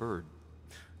talking to a bird.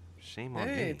 Shame on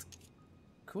Hey, me. it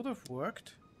could have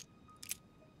worked.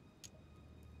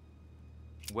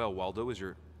 Well, Waldo, is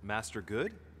your master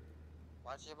good?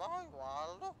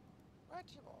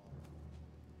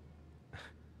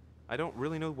 I don't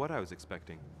really know what I was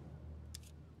expecting.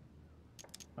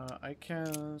 I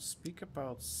can speak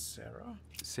about Sarah.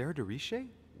 Sarah DeRiche?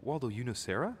 Waldo, you know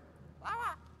Sarah?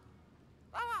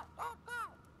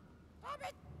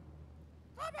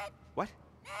 What?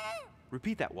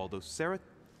 Repeat that, Waldo. Sarah?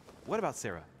 What about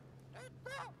Sarah?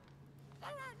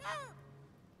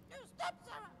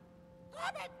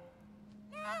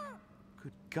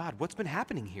 Good God, what's been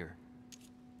happening here?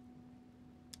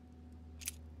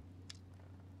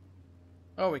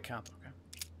 Oh, we can't. Okay.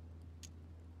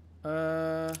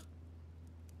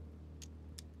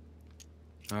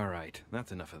 All right,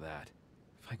 that's enough of that.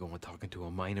 If I go on talking to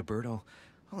a minor bird, I'll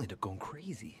end up going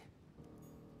crazy.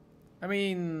 I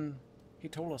mean, he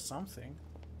told us something.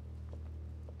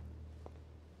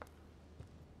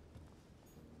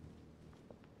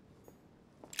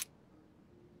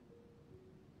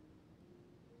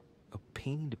 A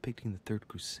painting depicting the Third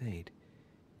Crusade.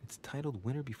 It's titled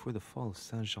Winter Before the Fall of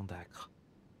Saint-Jean d'Acre.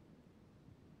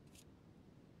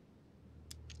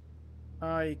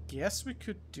 I guess we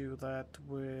could do that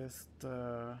with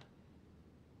the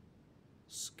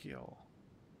skill.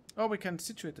 Oh, we can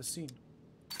situate the scene.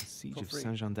 The Siege of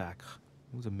Saint-Jean d'Acre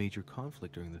was a major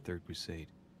conflict during the Third Crusade.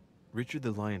 Richard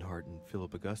the Lionheart and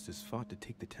Philip Augustus fought to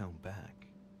take the town back.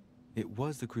 It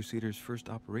was the Crusaders' first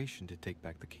operation to take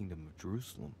back the Kingdom of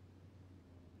Jerusalem.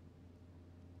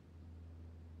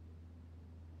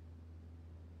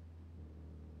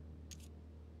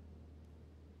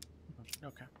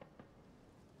 Okay.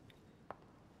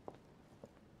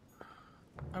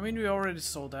 I mean, we already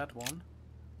saw that one.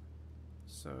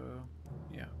 So,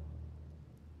 yeah.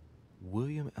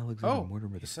 William Alexander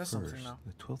Mortimer he the says First, something now.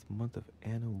 the 12th month of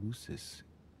Anno Lucis,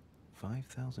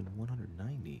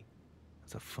 5,190.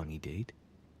 That's a funny date.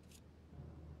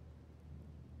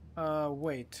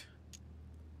 Wait.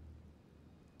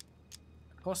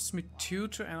 It costs me 2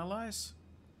 to analyze?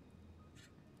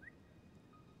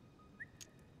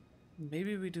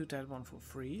 Maybe we do that one for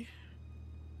free.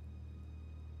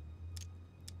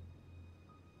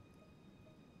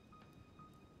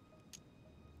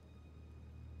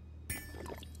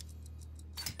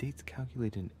 The date's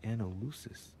calculated in Anno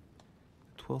Lucis.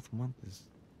 The 12th month is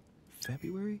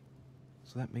February?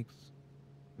 So that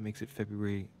makes it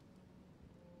February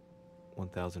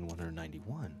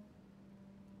 1191.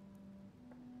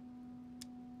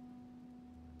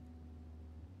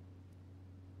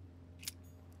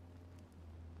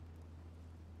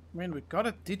 I mean, we got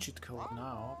a digit code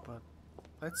now, but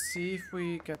let's see if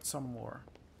we get some more.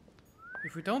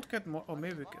 If we don't get more, or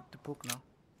maybe we get the book now.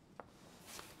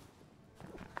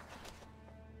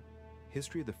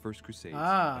 History of the First Crusades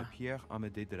Ah. by Pierre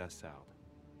Amédée de la Salle.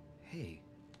 Hey,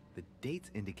 the dates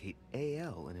indicate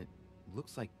AL, and it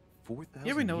looks like 4,000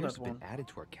 Yeah, we know years that have been one. added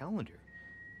to our calendar.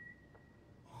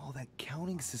 Oh, that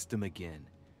counting system again.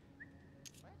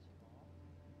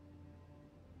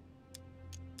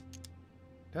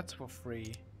 That's for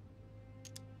free.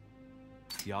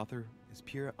 The author is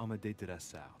Pierre Amédée de la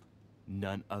Salle,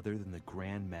 none other than the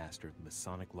Grand Master of the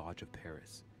Masonic Lodge of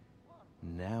Paris.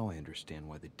 Now I understand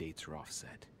why the dates are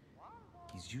offset.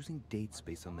 He's using dates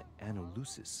based on the Anno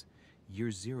Lucis,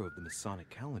 year 0 of the Masonic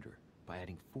calendar, by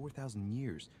adding 4,000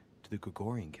 years to the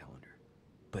Gregorian calendar.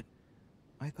 But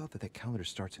I thought that calendar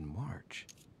starts in March.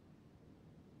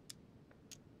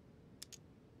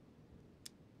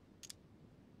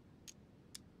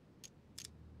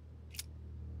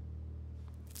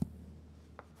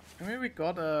 I mean, we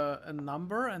got a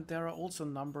number, and there are also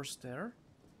numbers there.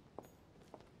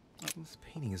 This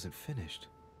painting isn't finished,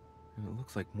 and it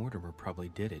looks like Mortimer probably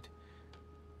did it.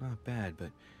 Not bad,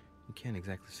 but you can't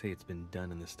exactly say it's been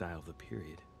done in the style of the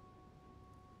period.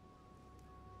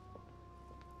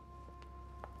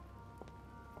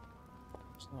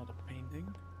 Another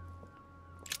painting.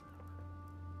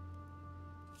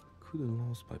 Coup de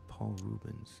Lance by Paul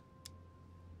Rubens.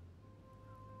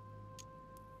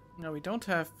 Now we don't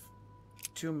have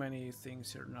too many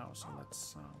things here now, so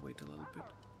let's wait a little bit.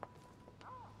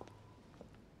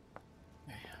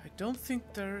 I don't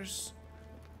think there's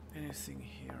anything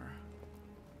here.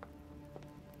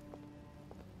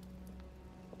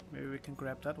 Maybe we can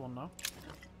grab that one now.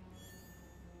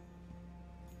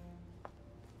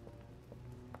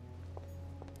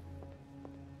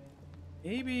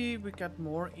 Maybe we got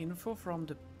more info from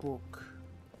the book.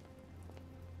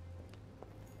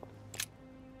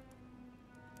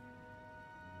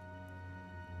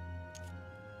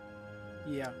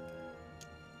 Yeah.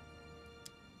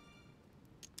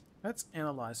 Let's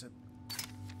analyze it.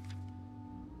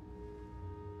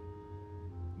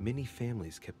 Many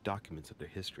families kept documents of their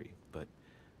history, but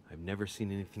I've never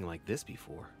seen anything like this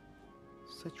before.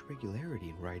 Such regularity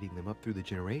in writing them up through the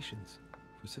generations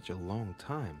for such a long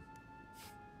time.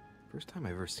 First time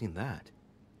I've ever seen that.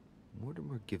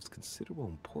 Mortimer gives considerable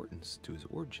importance to his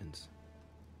origins.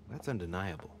 That's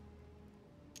undeniable.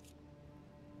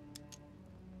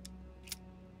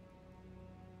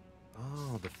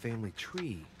 Oh, the family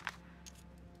tree.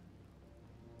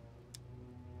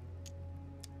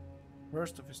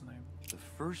 Worst of his name. The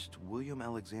first William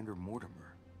Alexander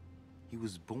Mortimer. He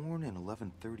was born in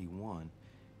 1131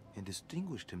 and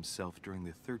distinguished himself during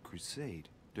the Third Crusade,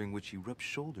 during which he rubbed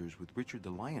shoulders with Richard the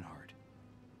Lionheart.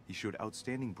 He showed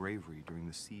outstanding bravery during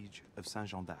the siege of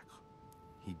Saint-Jean d'Acre.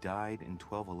 He died in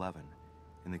 1211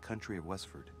 in the country of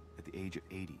Westford at the age of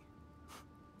 80.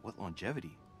 What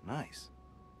longevity. Nice.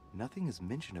 Nothing is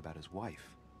mentioned about his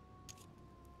wife.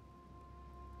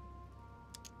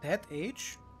 That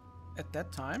age? At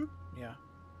that time? Yeah.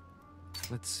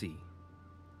 Let's see.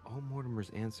 All Mortimer's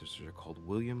ancestors are called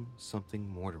William something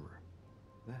Mortimer.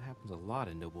 That happens a lot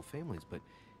in noble families, but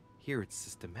here it's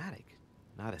systematic.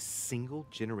 Not a single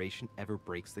generation ever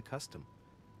breaks the custom.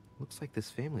 Looks like this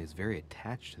family is very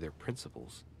attached to their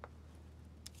principles.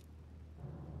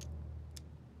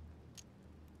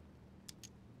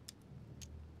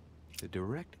 The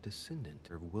direct descendant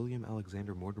of William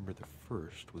Alexander Mortimer I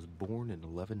was born in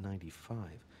 1195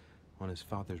 on his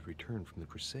father's return from the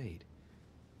crusade.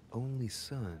 Only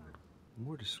son,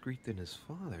 more discreet than his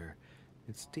father,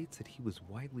 it states that he was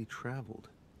widely traveled.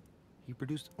 He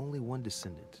produced only one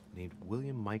descendant, named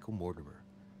William Michael Mortimer.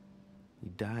 He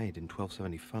died in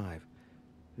 1275.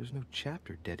 There's no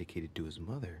chapter dedicated to his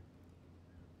mother.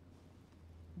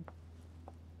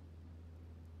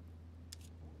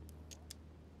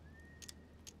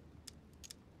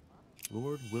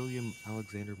 Lord William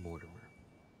Alexander Mortimer,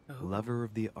 lover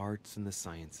of the arts and the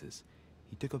sciences,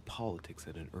 he took up politics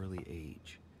at an early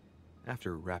age.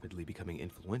 After rapidly becoming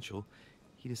influential,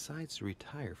 he decides to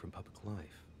retire from public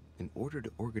life in order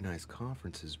to organize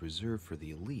conferences reserved for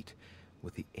the elite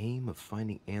with the aim of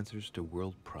finding answers to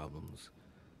world problems.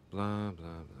 Blah, blah,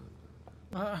 blah,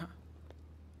 blah, blah.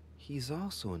 He's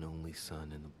also an only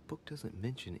son, and the book doesn't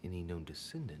mention any known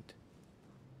descendant.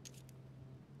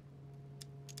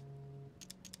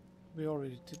 We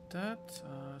already did that.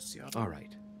 All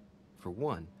right. For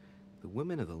one, the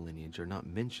women of the lineage are not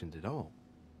mentioned at all.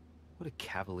 What a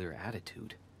cavalier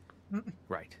attitude.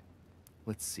 Right.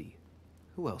 Let's see.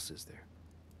 Who else is there?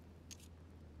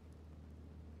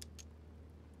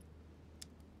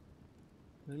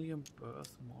 William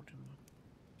Birth Mortimer.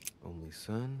 Only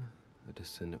son, a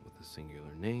descendant with a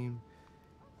singular name.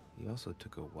 He also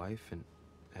took a wife and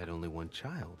had only one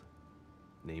child,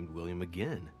 named William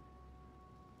again.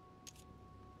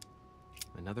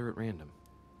 Another at random.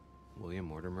 William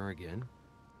Mortimer again.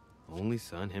 Only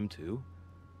son, him too.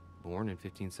 Born in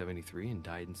 1573 and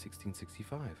died in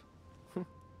 1665. The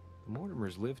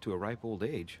Mortimers lived to a ripe old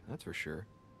age, that's for sure.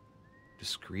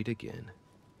 Discreet again.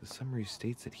 The summary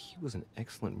states that he was an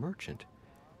excellent merchant,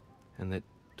 and that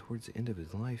towards the end of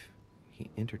his life, he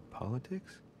entered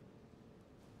politics?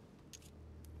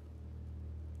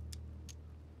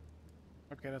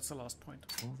 Okay, that's the last point.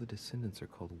 All the descendants are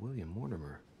called William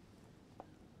Mortimer.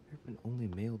 There have been only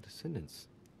male descendants.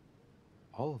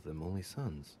 All of them only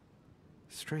sons.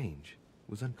 Strange.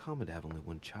 It was uncommon to have only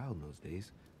one child in those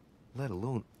days, let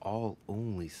alone all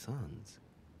only sons.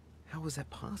 How was that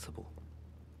possible?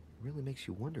 It really makes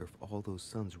you wonder if all those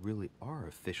sons really are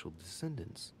official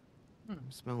descendants. I'm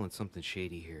smelling something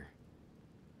shady here.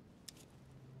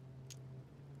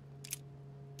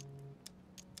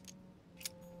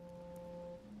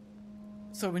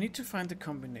 So we need to find the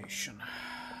combination.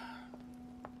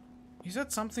 He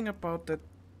said something about that.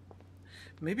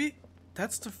 Maybe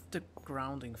that's the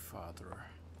grounding father.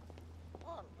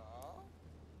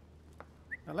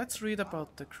 Now let's read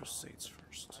about the Crusades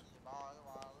first.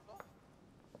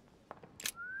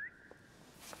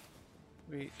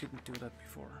 We didn't do that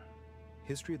before.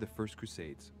 History of the First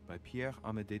Crusades by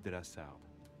Pierre-Amédée de la Salle.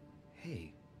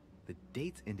 Hey, the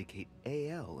dates indicate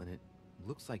AL, and it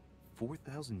looks like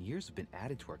 4,000 years have been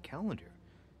added to our calendar.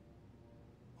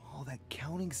 Oh, that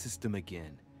counting system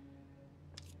again.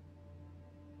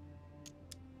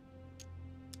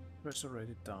 It's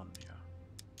already done, yeah.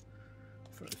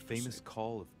 The famous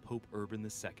call of Pope Urban II.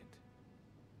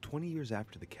 20 years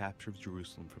after the capture of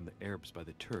Jerusalem from the Arabs by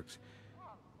the Turks,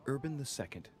 Urban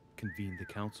II convened the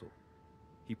council.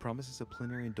 He promises a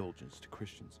plenary indulgence to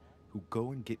Christians who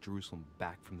go and get Jerusalem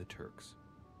back from the Turks.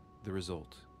 The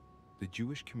result, the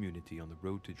Jewish community on the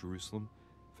road to Jerusalem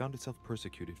found itself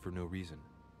persecuted for no reason.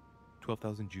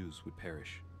 12,000 Jews would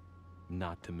perish,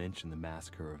 not to mention the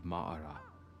massacre of Ma'ara,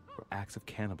 where acts of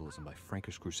cannibalism by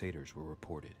Frankish crusaders were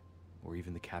reported, or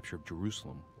even the capture of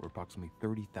Jerusalem, where approximately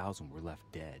 30,000 were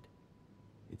left dead.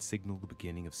 It signaled the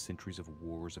beginning of centuries of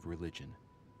wars of religion.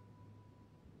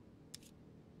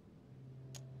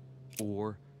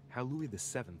 Or how Louis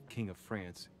VII, King of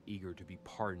France, eager to be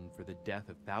pardoned for the death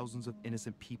of thousands of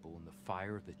innocent people in the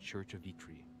fire of the Church of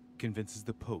Vitry, convinces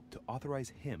the Pope to authorize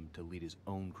him to lead his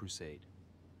own crusade.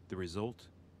 The result,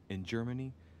 in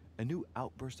Germany, a new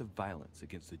outburst of violence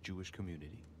against the Jewish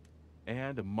community,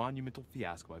 and a monumental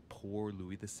fiasco by poor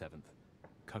Louis VII,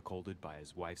 cuckolded by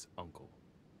his wife's uncle.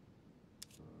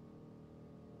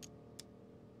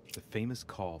 The famous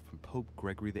call from Pope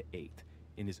Gregory VIII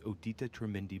in his Audita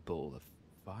Tremendi bull of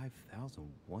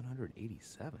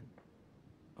 5,187.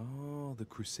 Oh, the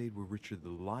crusade where Richard the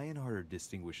Lionhearted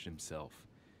distinguished himself.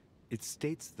 It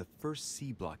states the first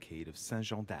sea blockade of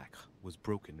Saint-Jean d'Acre was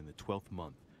broken in the 12th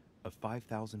month of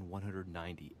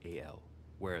 5,190 AL,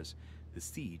 whereas the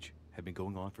siege had been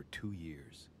going on for 2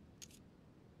 years.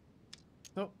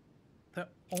 So, the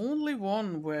only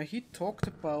one where he talked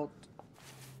about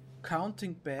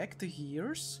counting back the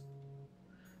years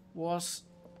was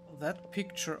that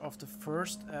picture of the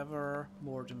first ever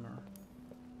Mortimer.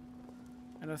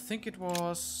 And I think it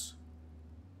was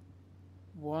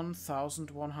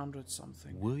 1,100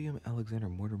 something. William Alexander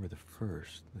Mortimer I,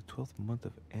 the 12th month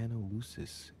of Anno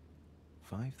Lucis,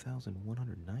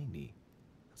 5,190.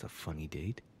 That's a funny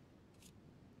date.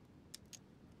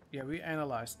 Yeah, we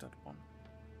analyzed that one.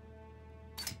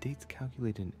 The date's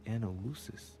calculated in Anno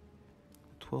Lucis.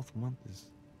 The 12th month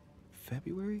is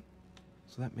February?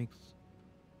 So that makes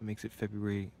it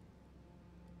February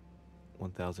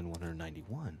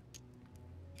 1,191.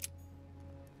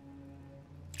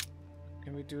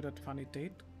 Can we do that funny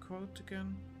date quote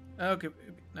again? Okay,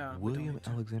 no. William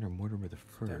Alexander Mortimer I,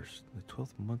 the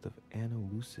 12th month of Anno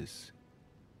Lucis,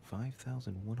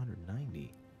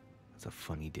 5,190. That's a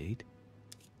funny date.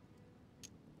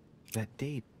 That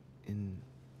date in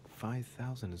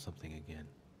 5,000 is something again.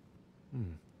 I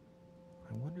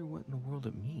wonder what in the world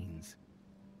it means.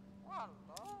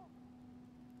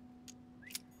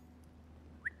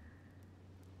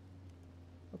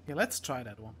 Okay, let's try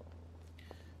that one.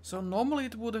 So normally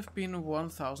it would have been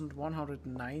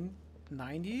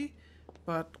 1,190,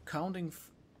 but counting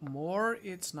more,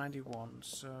 it's 91.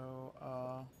 So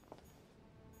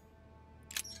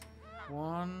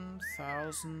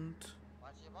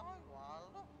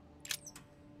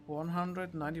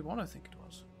 1,191, I think it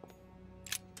was.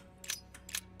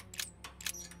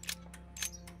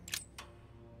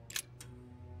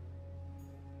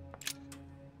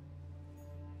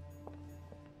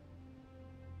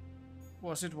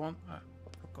 Was it one? I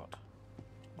forgot.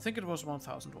 I think it was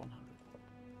 1,100.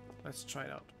 Let's try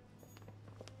it out.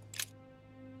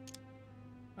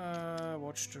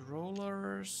 Watch the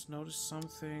rollers. Notice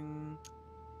something.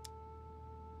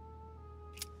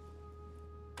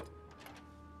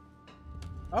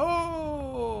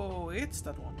 Oh, it's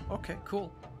that one. Okay,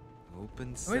 cool.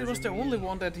 Open I mean, it was the only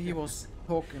one that he was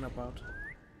talking about.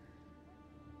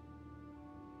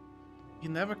 He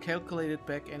never calculated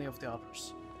back any of the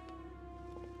others.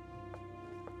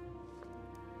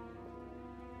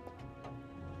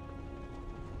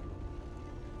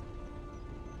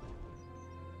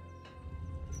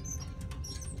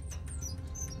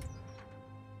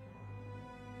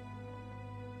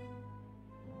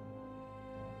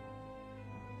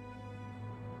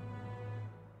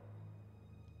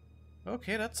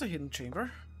 Okay, that's a hidden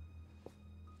chamber.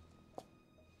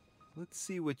 Let's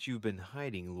see what you've been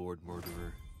hiding, Lord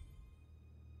Murderer.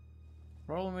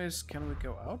 Problem is, can we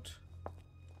go out?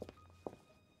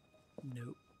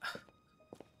 No.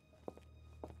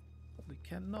 We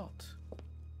cannot.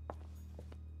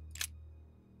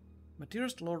 My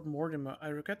dearest Lord Mortimer, I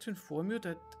regret to inform you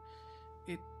that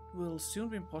it will soon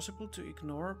be impossible to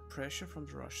ignore pressure from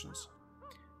the Russians.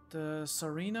 The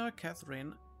Tsarina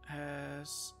Catherine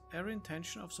has every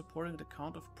intention of supporting the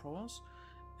Count of Provence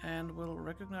and will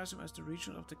recognize him as the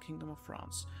regent of the Kingdom of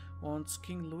France once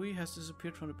King Louis has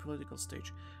disappeared from the political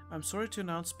stage. I'm sorry to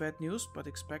announce bad news, but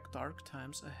expect dark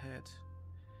times ahead.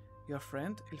 Your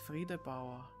friend Elfriede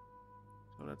Bauer.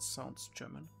 So that sounds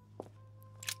German.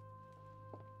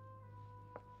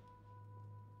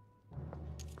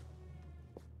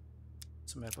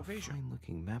 It's a map of Asia.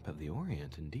 Fine-looking map of the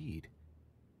Orient, indeed.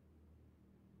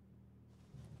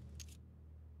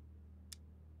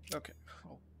 Okay.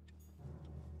 Oh.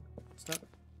 What's that?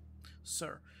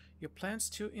 Sir, your plans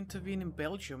to intervene in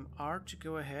Belgium are to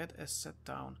go ahead as set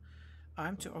down.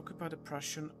 I'm to occupy the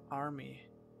Prussian army.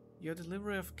 Your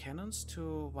delivery of cannons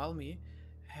to Valmy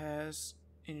has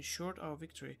ensured our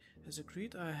victory. As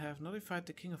agreed, I have notified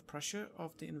the King of Prussia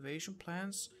of the invasion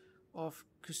plans of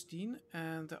Custine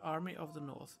and the Army of the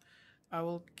North. I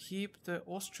will keep the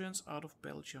Austrians out of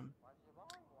Belgium.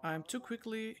 I am to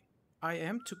quickly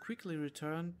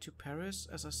return to Paris,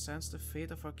 as I sense the fate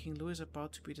of our King Louis is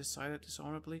about to be decided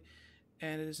dishonorably,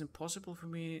 and it is impossible for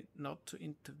me not to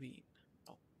intervene.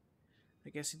 Oh, I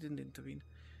guess he didn't intervene.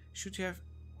 Should you have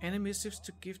any missives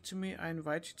to give to me, I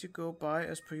invite you to go by,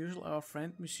 as per usual, our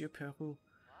friend Monsieur Peru.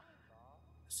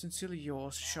 Sincerely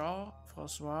yours,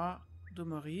 Charles-François de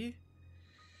Marie,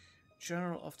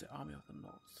 General of the Army of the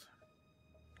North.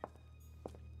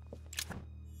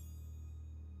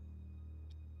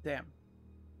 Damn.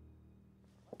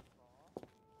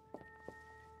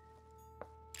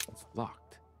 It's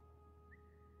locked.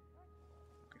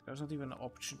 Okay, there's not even an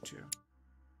option to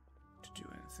do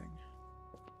anything.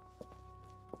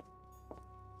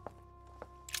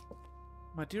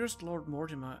 My dearest Lord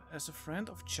Mortimer, as a friend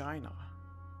of China,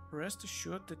 rest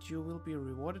assured that you will be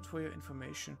rewarded for your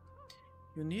information.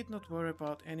 You need not worry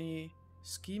about any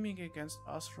scheming against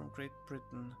us from Great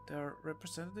Britain. Their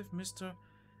representative, Mr.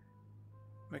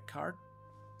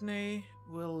 McCartney,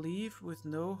 will leave with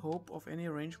no hope of any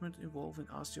arrangement involving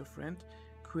us, your friend,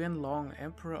 Qian Long,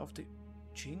 Emperor of the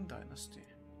Qing dynasty.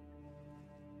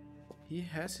 He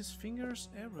has his fingers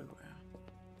everywhere.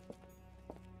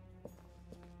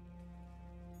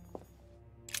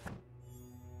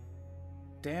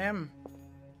 Damn!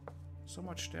 So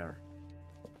much there.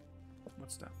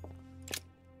 What's that?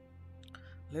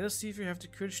 Let us see if you have the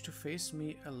courage to face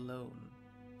me alone.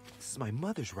 This is my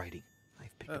mother's writing.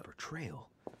 I've picked up her trail.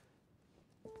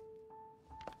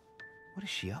 What is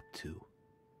she up to?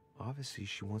 Obviously,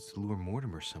 she wants to lure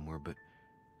Mortimer somewhere, but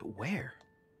where?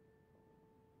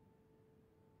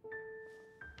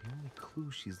 The only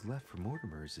clue she's left for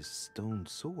Mortimer is this stone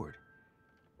sword.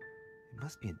 It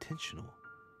must be intentional.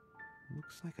 It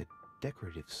looks like a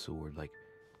decorative sword, like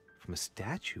from a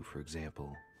statue, for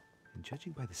example. And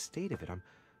judging by the state of it, I'm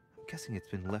guessing it's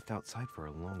been left outside for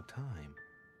a long time.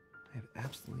 I have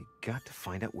absolutely got to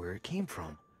find out where it came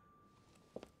from.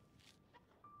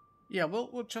 Yeah,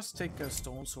 we'll just take a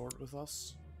stone sword with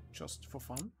us, just for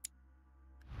fun.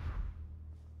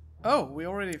 Oh, we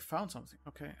already found something.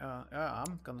 Okay, yeah,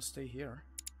 I'm gonna stay here.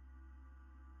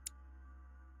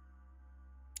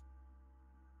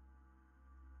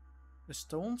 A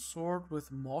stone sword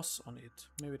with moss on it.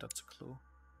 Maybe that's a clue.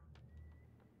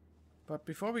 But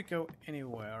before we go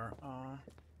anywhere,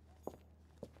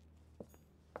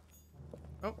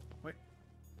 oh, wait.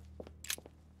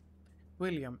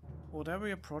 William, whatever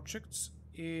your projects,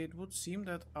 it would seem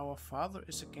that our father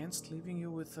is against leaving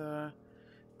you with a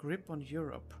grip on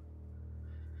Europe.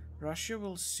 Russia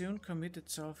will soon commit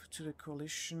itself to the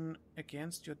coalition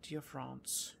against your dear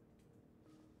France.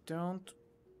 Don't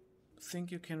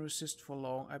think you can resist for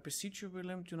long. I beseech you,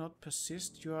 William, do not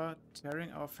persist. You are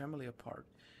tearing our family apart.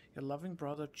 Your loving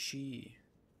brother, G.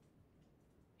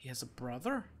 He has a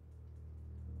brother?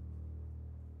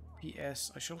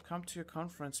 P.S. I shall come to your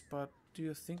conference, but do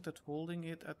you think that holding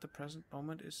it at the present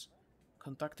moment is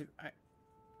conductive?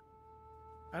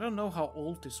 I don't know how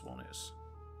old this one is,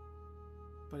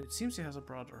 but it seems he has a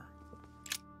brother.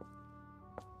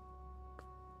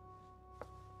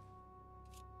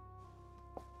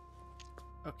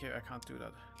 Okay, I can't do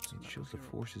that. It shows the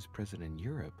forces present in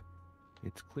Europe.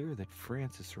 It's clear that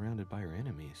France is surrounded by her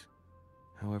enemies.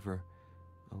 However,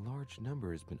 a large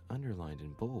number has been underlined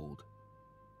in bold.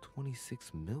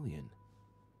 26 million.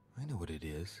 I know what it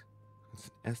is. It's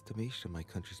an estimation of my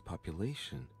country's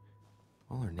population.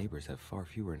 All our neighbors have far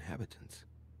fewer inhabitants.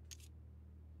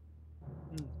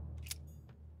 Okay,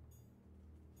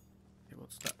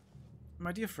 what's that?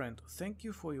 My dear friend, thank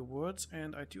you for your words,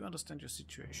 and I do understand your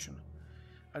situation.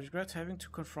 I regret having to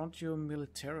confront you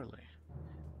militarily,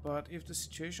 but if the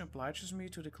situation obliges me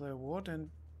to declare war, then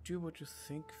do what you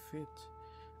think fit.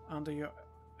 Under your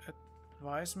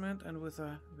advisement and with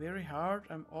a very heart,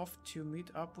 I'm off to meet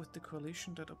up with the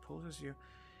coalition that opposes you,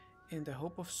 in the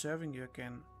hope of serving you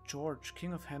again. George,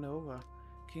 King of Hanover,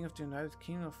 King of the United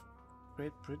Kingdom of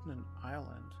Great Britain and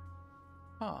Ireland.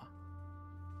 Ah.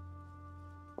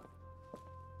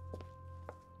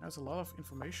 There's a lot of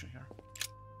information here.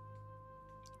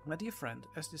 My dear friend,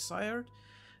 as desired,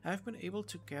 I have been able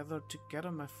to gather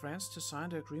together my friends to sign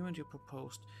the agreement you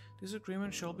proposed. This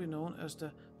agreement shall be known as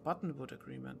the Buttonwood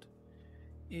Agreement.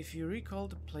 If you recall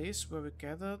the place where we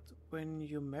gathered when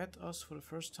you met us for the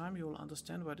first time, you will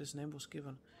understand why this name was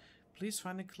given. Please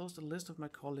find enclosed a list of my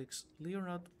colleagues.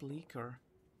 Leonard Bleecker,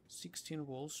 16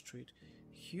 Wall Street.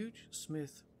 Hugh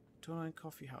Smith, 29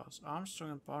 Coffee House.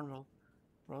 Armstrong and Barnwell,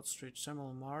 Broad Street.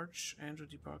 Samuel March, Andrew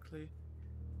D. Barclay,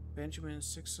 Benjamin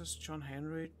Sixers, John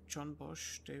Henry, John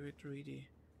Bosch, David Reedy.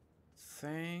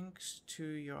 Thanks to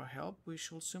your help, we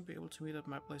shall soon be able to meet at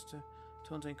my place, the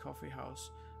Tontain Coffee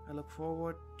House. I look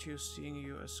forward to seeing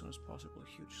you as soon as possible,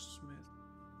 Hugh Smith.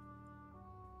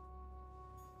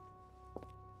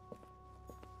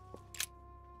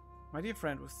 My dear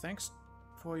friend, with thanks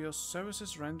for your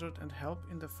services rendered and help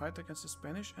in the fight against the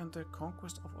Spanish and the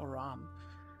conquest of Oran,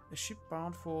 a ship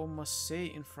bound for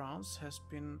Marseille in France has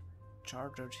been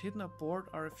chartered. Hidden aboard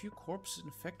are a few corpses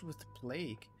infected with the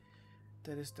plague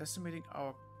that is decimating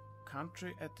our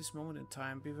country at this moment in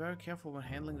time. Be very careful when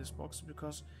handling these boxes,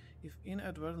 because if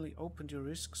inadvertently opened, you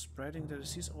risk spreading the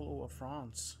disease all over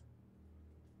France.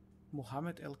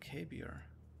 Mohammed El Kabir.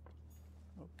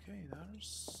 Okay,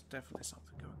 there's definitely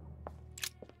something going on.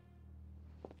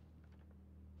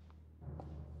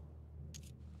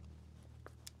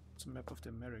 It's a map of the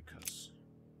Americas.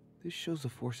 This shows the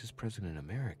forces present in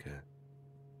America.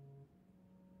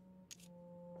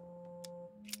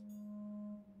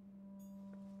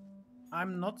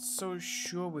 I'm not so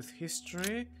sure with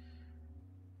history.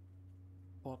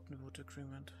 Buttonwood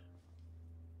Agreement.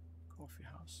 Coffee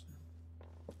house.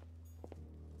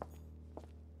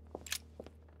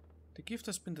 The gift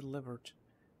has been delivered.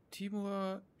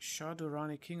 Timur Shah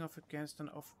Durrani, King of Afghanistan,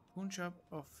 of Punjab,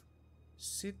 of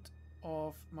Sindh,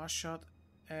 of Mashhad,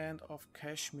 and of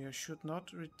Kashmir, should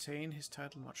not retain his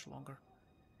title much longer.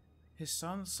 His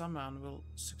son Saman will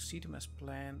succeed him as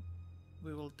planned.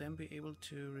 We will then be able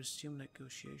to resume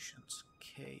negotiations.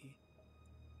 K.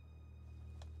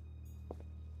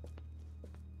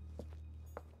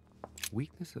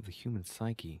 Weakness of the Human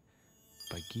Psyche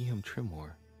by Guillaume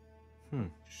Tremor.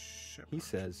 He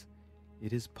says,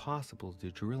 it is possible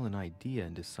to drill an idea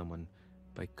into someone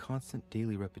by constant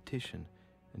daily repetition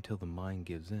until the mind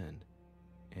gives in.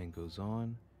 And goes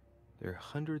on, there are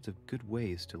hundreds of good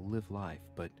ways to live life,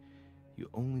 but you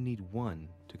only need one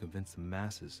to convince the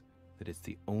masses that it's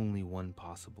the only one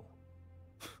possible.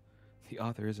 The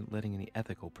author isn't letting any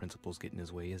ethical principles get in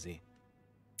his way, is he?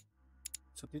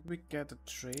 So did we get a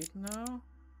trade now?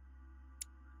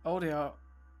 Oh, they are...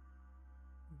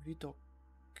 Vidoc...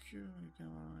 You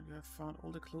have found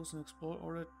all the clues and explored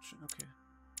origin. Okay.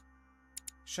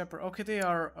 Shepherd. Okay, they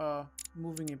are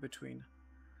moving in between.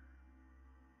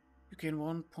 You gain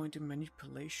 1 point in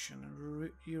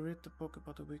manipulation. You read the book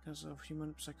about the weakness of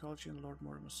human psychology in Lord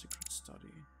Mortimer's secret study.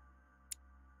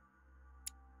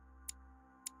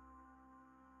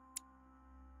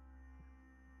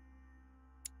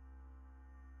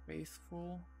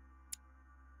 Faithful.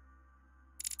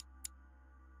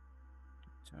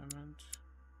 Determined.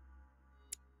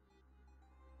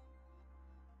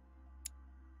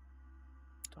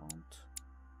 Don't.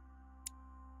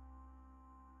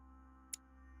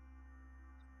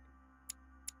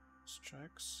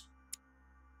 Strikes.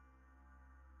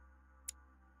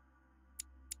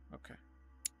 Okay.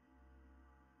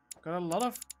 Got a lot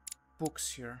of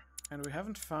books here, and we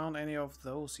haven't found any of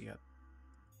those yet.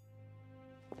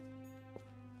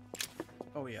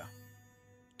 Oh yeah.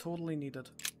 Totally needed.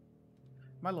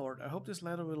 My lord, I hope this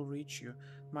letter will reach you.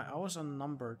 My hours are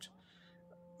numbered.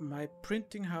 My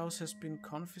printing house has been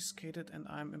confiscated and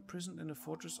I am imprisoned in the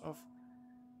fortress of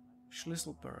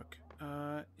Schlüsselburg.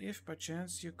 If by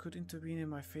chance you could intervene in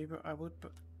my favor, I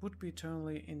would be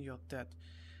eternally in your debt.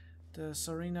 The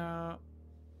Tsarina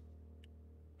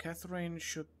Catherine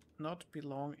should not be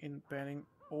long in banning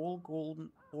all golden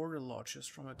order lodges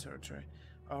from her territory.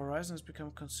 Our horizon has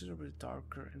become considerably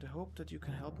darker in the hope that you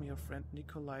can help me, your friend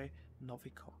Nikolai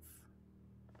Novikov.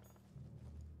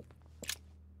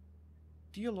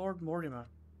 Dear Lord Mortimer,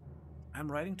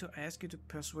 I'm writing to ask you to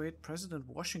persuade President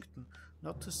Washington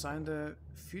not to sign the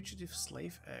Fugitive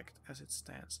Slave Act as it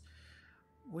stands.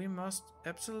 We must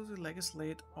absolutely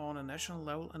legislate on a national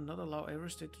level and not allow every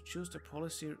state to choose their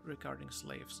policy regarding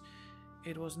slaves.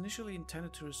 It was initially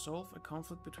intended to resolve a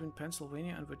conflict between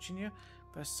Pennsylvania and Virginia.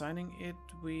 By signing it,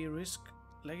 we risk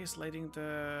legislating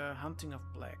the hunting of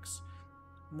blacks.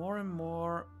 More and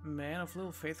more men of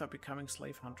little faith are becoming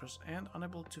slave hunters, and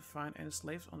unable to find any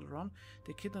slaves on the run,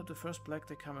 they kidnap the first black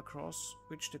they come across,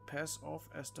 which they pass off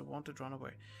as the wanted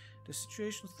runaway. The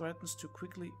situation threatens to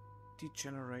quickly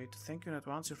degenerate. Thank you in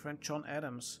advance, your friend John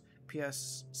Adams.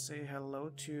 P.S. Say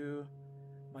hello to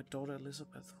my daughter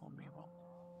Elizabeth for me. Well,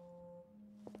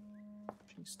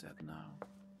 she's dead now.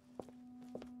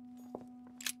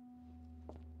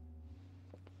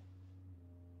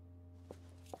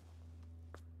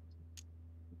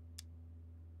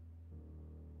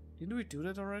 Didn't we do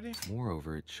that already?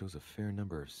 Moreover, it shows a fair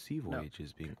number of sea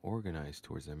voyages being organized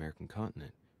towards the American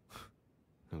continent.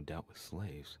 No doubt with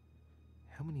slaves.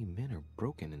 How many men are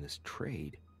broken in this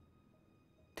trade?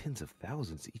 Tens of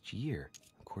thousands each year,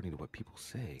 according to what people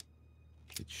say.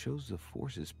 It shows the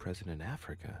forces present in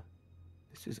Africa.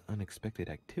 This is unexpected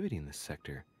activity in this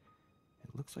sector.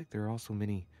 It looks like there are also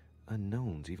many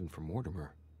unknowns, even for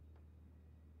Mortimer.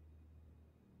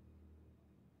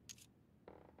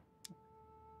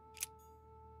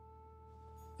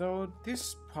 So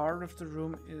this part of the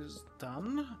room is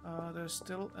done. There's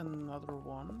still another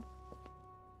one.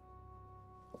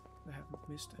 I haven't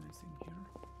missed anything here.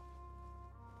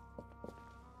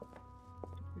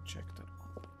 We checked that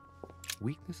one.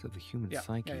 Weakness of the Human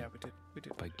Psyche. Yeah, we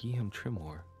did. By Guillaume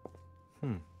Trimor.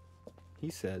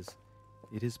 He says,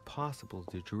 it is possible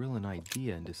to drill an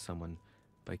idea into someone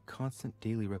by constant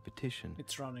daily repetition.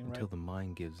 It's running, until right? the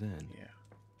mind gives in. Yeah.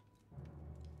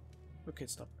 Okay,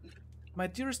 stop. My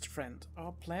dearest friend,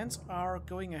 our plans are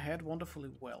going ahead wonderfully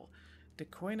well. The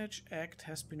Coinage Act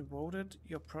has been voted.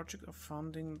 Your project of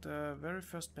founding the very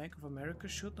first Bank of America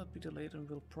should not be delayed and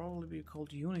will probably be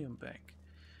called Union Bank.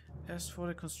 As for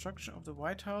the construction of the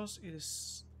White House, it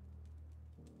is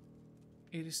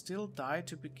still die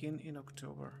to begin in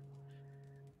October.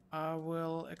 I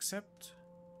will accept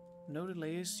no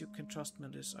delays. You can trust me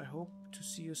on this. I hope to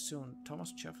see you soon.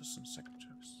 Thomas Jefferson,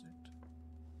 Secretary of State.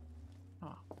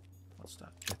 Ah, what's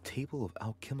that? A table of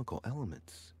alchemical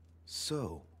elements.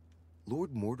 So,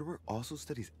 Lord Mortimer also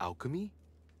studies alchemy?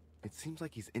 It seems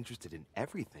like he's interested in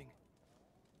everything.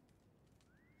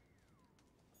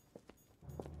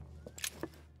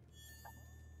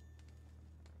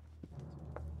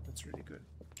 That's really good.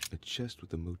 A chest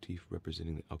with a motif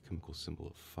representing the alchemical symbol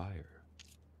of fire.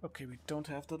 Okay, we don't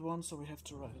have that one, so we have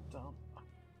to write it down.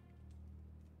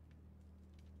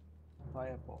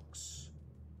 Firebox.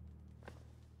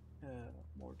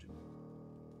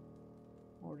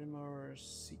 Mortimer's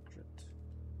secret.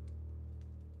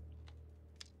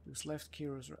 Use left key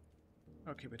was right.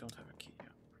 Okay, we don't have a key, yeah.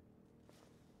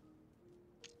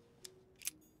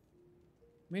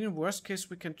 I mean, in worst case,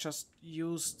 we can just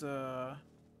use the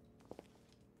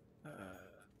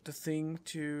thing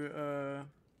to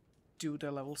do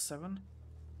the level 7.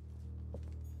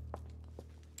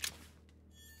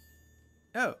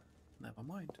 Oh, never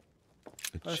mind.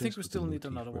 But I think we still need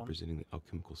another one. Representing the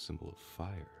alchemical symbol of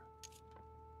fire.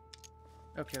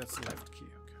 Okay, that's the left key,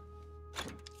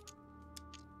 okay.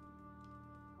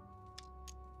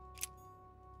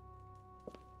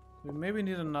 We maybe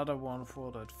need another one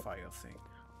for that fire thing.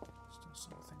 Is there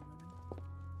something maybe?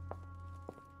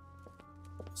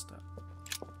 What's that?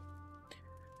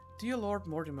 Dear Lord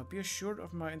Mortimer, be assured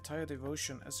of my entire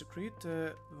devotion. As agreed,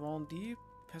 the Vendée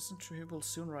peasantry will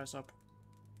soon rise up.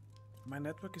 My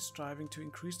network is striving to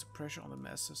increase the pressure on the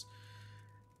masses.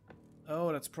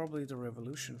 Oh, that's probably the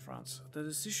revolution, France. The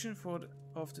decision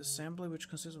of the assembly, which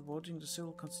consists of voting the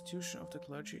civil constitution of the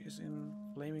clergy, is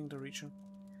inflaming the region.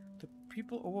 The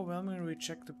people overwhelmingly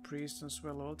reject the priests and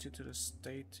swear loyalty to the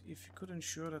state. If you could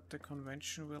ensure that the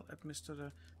convention will administer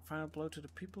the final blow to the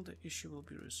people, the issue will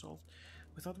be resolved.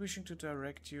 Without wishing to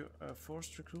direct you, a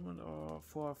forced recruitment or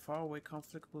for a faraway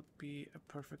conflict would be a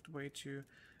perfect way to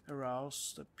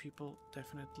arouse the people.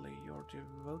 Definitely your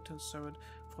devoted servant,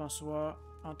 François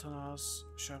Antonas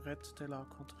Charette de la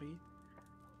Contrie.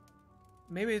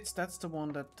 Maybe that's the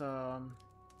one that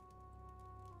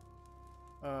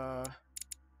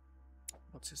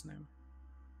what's his name?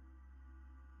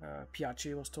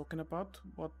 Piaget was talking about.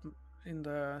 What in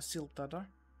the sealed letter?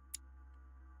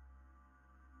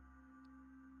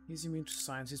 He's immune to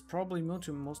science. He's probably immune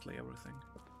to mostly everything,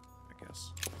 I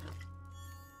guess.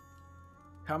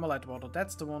 Carmelite water,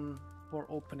 that's the one for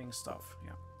opening stuff,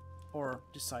 yeah. Or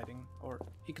deciding, or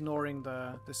ignoring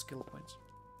the skill points.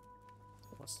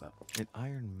 What's that? An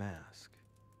iron mask.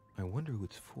 I wonder who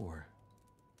it's for.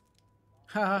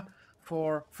 Haha,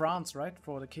 for France, right?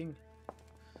 For the king.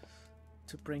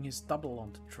 To bring his double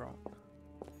on the throne.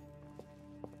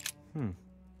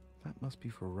 That must be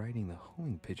for writing the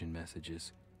homing pigeon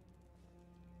messages.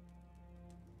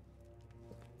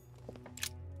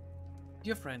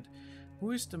 Dear friend,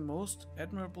 who is the most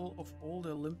admirable of all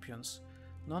the Olympians?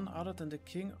 None other than the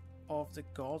king of the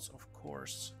gods, of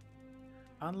course.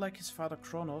 Unlike his father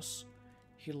Kronos,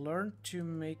 he learned to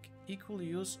make equal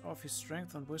use of his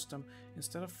strength and wisdom.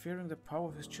 Instead of fearing the power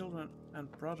of his children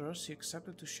and brothers, he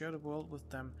accepted to share the world with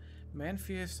them. Man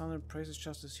fears his son and praises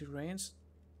justice.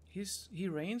 He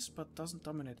reigns but doesn't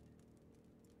dominate.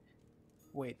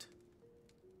 Wait.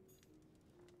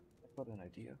 I've got an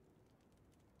idea.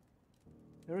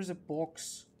 There is a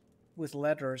box with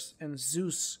letters, and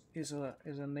Zeus is a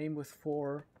name with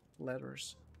 4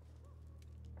 letters.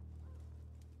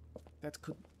 That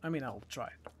could... I mean, I'll try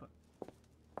it, but...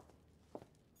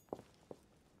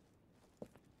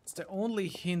 It's the only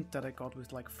hint that I got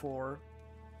with like 4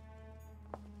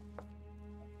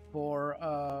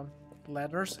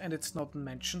 letters, and it's not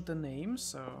mentioned the name,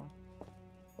 so...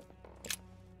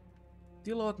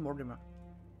 Dear Lord Mortimer,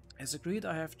 as agreed,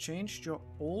 I have changed your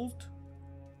old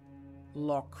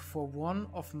lock for one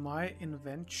of my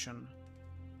invention.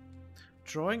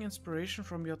 Drawing inspiration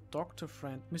from your doctor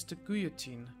friend, Mr.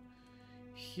 Guillotine.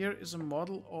 Here is a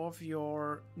model of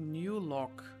your new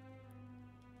lock,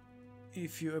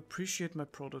 if you appreciate my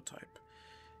prototype.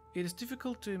 It is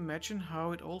difficult to imagine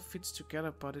how it all fits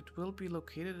together, but it will be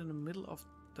located in the middle of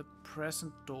the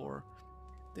present door.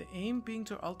 The aim being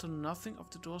to alter nothing of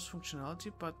the door's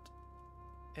functionality, but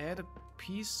add a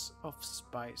piece of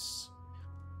spice.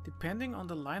 Depending on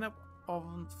the lineup of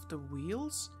the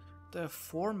wheels, the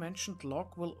aforementioned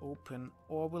lock will open,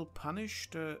 or will punish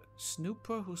the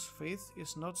snooper whose faith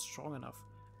is not strong enough.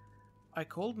 I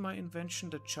called my invention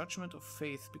the Judgment of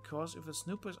Faith, because if a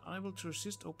snooper is unable to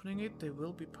resist opening it, they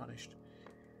will be punished.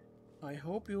 I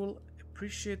hope you will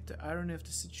appreciate the irony of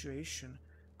the situation.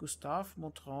 Gustave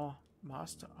Montran,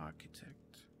 Master Architect.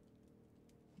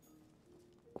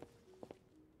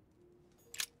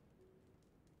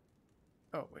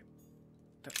 Oh, wait.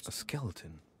 That's a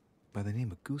skeleton by the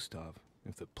name of Gustav,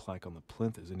 if the plaque on the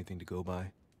plinth is anything to go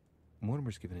by.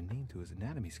 Mortimer's given a name to his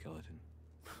anatomy skeleton.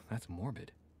 That's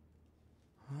morbid.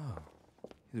 Oh,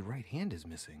 his right hand is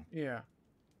missing. Yeah,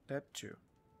 that too.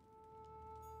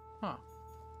 Huh.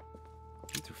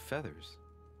 These are feathers.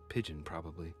 Pigeon,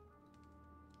 probably.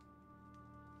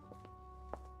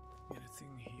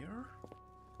 Anything here?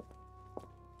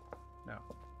 No.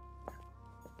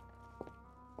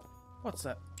 What's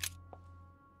that?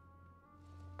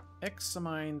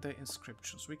 Examine the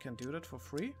inscriptions. We can do that for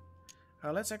free.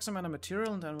 Let's examine the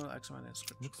material and then we'll examine the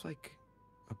inscriptions. Looks like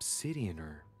obsidian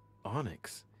or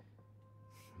onyx.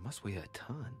 Must weigh a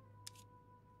ton.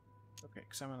 Okay,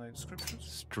 examine the inscriptions.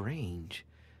 Strange.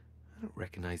 I don't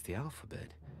recognize the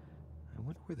alphabet. I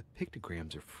wonder where the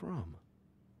pictograms are from.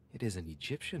 It isn't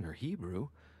Egyptian or Hebrew.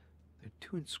 There are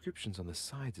 2 inscriptions on the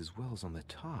sides as well as on the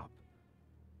top.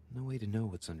 No way to know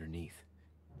what's underneath.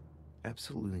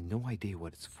 Absolutely no idea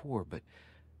what it's for, but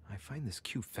I find this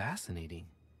cube fascinating.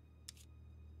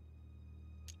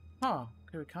 Huh,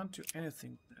 okay, we can't do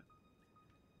anything with that.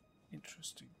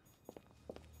 Interesting.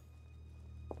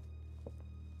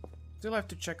 Still have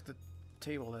to check the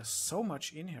table. There's so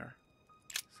much in here.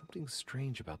 Something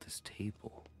strange about this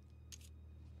table.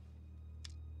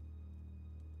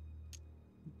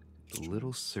 The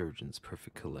Little Surgeon's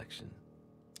Perfect Collection.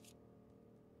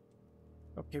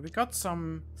 Okay, we got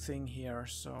something here,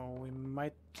 so we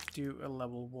might do a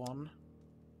level 1.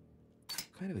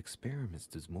 What kind of experiments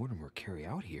does Mortimer carry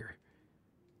out here?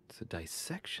 It's a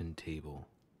dissection table.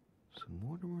 So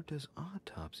Mortimer does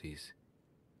autopsies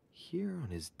here on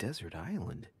his desert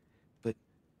island. But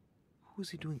who is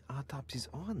he doing autopsies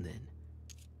on then?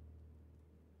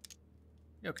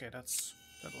 Okay, that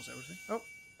was everything. Oh!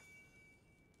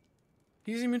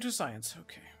 He's immune to science,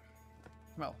 okay.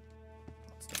 Well,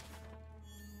 what's that?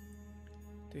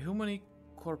 The Humani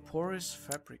Corporis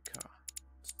Fabrica.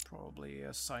 It's probably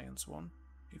a science one,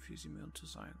 if he's immune to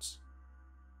science.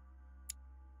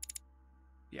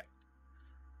 Yeah.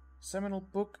 Seminal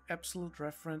book, absolute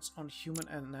reference on human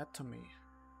anatomy.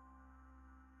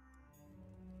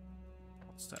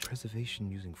 What's that? Preservation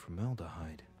using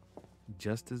formaldehyde.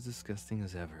 Just as disgusting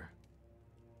as ever.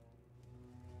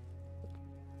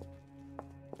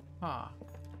 Ah.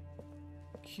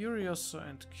 Curiosa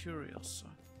and Curiosa.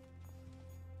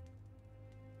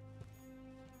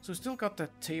 So we still got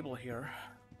that table here.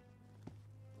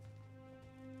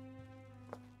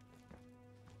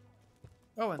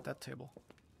 Oh, and that table.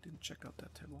 Didn't check out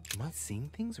that table. Am I seeing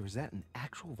things, or is that an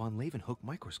actual von Leeuwenhoek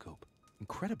microscope?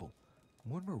 Incredible.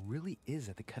 Mortimer really is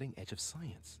at the cutting edge of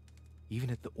science.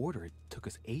 Even at the Order, it took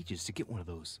us ages to get one of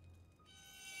those.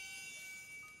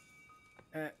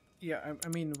 Yeah, I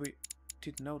mean, we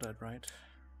did know that, right?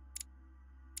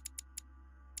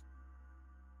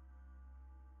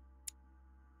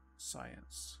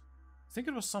 Science. I think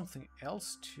it was something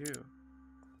else too.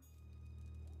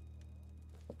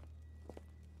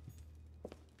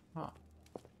 Huh.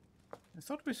 I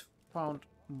thought we found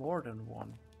more than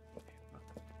one.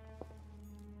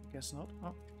 Guess not.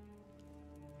 Oh.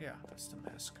 Yeah, that's the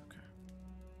mask. Okay.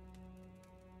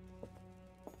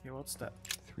 Yeah, what's that?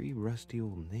 3 rusty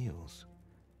old nails.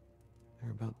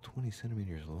 They're about 20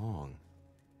 centimeters long.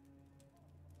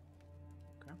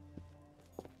 Okay.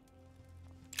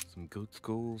 Some goat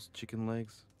skulls, chicken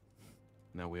legs.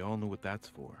 Now we all know what that's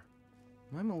for.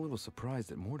 I'm a little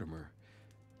surprised at Mortimer.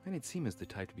 I didn't seem as the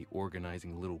type to be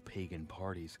organizing little pagan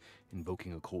parties,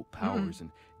 invoking occult powers,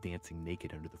 and dancing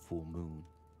naked under the full moon.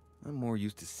 I'm more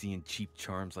used to seeing cheap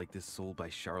charms like this sold by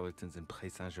charlatans in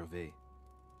Pré Saint-Gervais.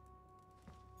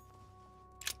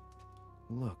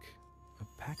 Look, a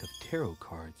pack of tarot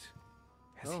cards.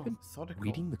 Has he been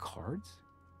reading the cards?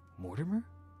 Mortimer?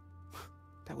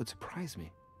 That would surprise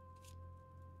me.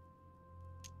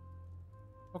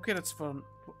 Okay, that's for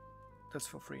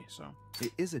free, so.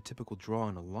 It is a typical draw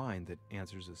on a line that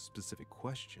answers a specific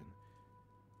question.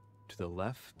 To the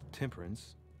left,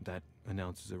 temperance. That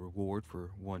announces a reward for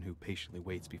one who patiently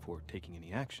waits before taking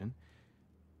any action.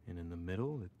 And in the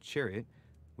middle, the chariot,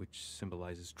 which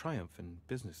symbolizes triumph and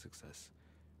business success.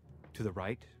 To the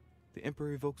right, the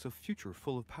emperor evokes a future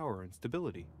full of power and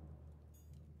stability.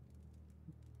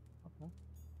 Okay.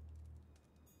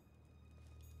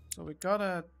 So we got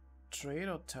a trait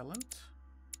or talent.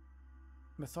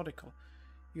 Methodical.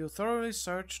 You thoroughly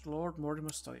searched Lord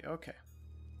Mortimer's study. Okay.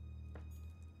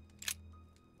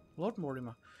 Lord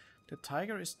Mortimer, the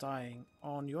tiger is dying.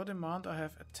 On your demand, I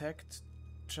have attacked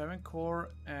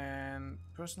Travancore and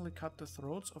personally cut the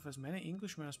throats of as many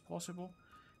Englishmen as possible.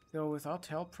 Though without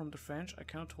help from the French, I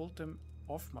cannot hold them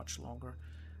off much longer.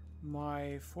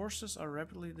 My forces are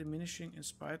rapidly diminishing in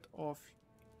spite of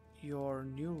your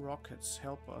new rockets.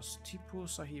 Help us. Tipu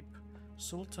Sahib,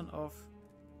 Sultan of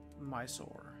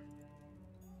Mysore.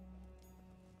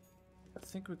 I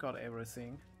think we got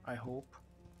everything. I hope.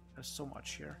 There's so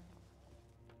much here.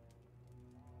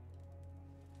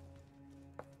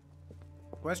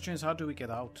 Question is, how do we get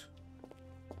out?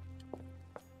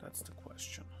 That's the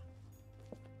question.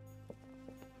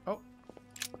 Oh,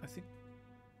 I think...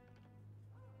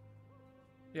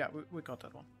 Yeah, we got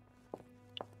that one.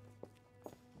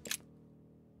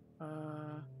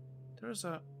 There's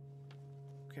a...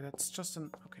 Okay, that's just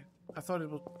an... Okay, I thought it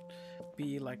would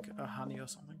be like a honey or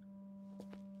something.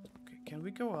 Okay, can we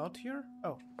go out here?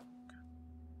 Oh, okay.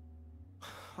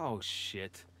 Oh,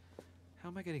 shit. How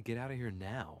am I gonna get out of here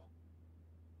now?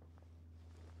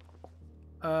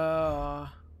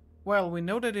 Well, we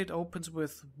know that it opens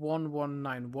with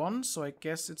 1191, so I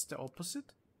guess it's the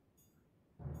opposite.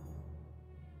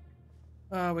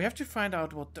 We have to find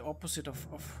out what the opposite of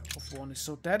 1 is.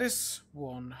 So that is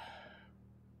 1.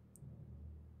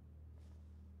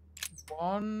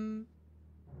 1,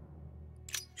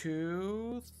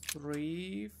 2,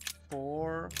 3,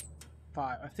 4,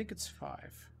 5. I think it's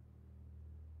 5.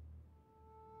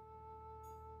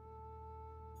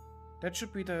 That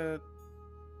should be the...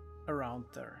 around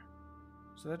there.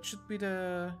 So that should be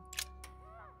the...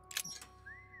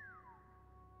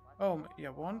 Oh, yeah,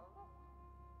 1,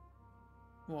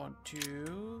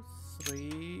 2,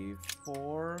 3,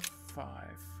 4, 5.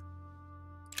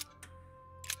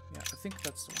 Yeah, I think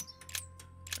that's the one.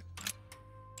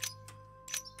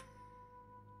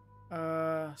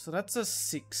 So that's a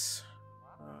 6.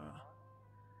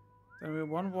 Then we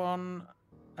 1, 1,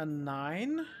 and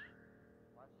 9.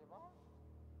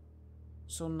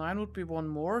 So 9 would be 1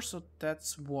 more, so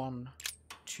that's 1,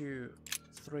 2,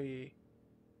 3,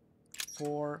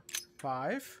 4,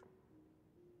 5.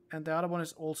 And the other one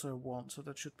is also a 1, so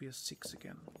that should be a 6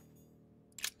 again.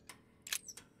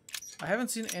 I haven't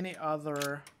seen any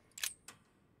other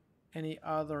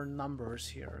numbers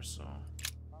here, so...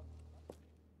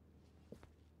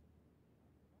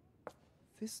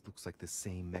 This looks like the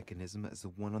same mechanism as the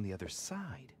one on the other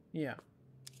side. Yeah.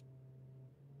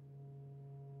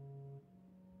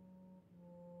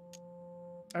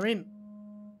 I mean,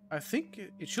 I think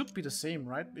it should be the same,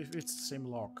 right? If it's the same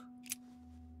lock.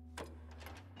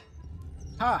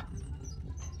 Ha!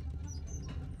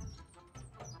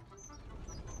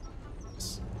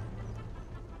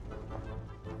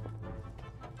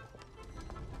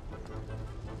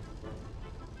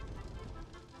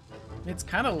 It's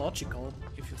kind of logical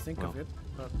if you think of it,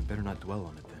 but I better not dwell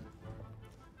on it then.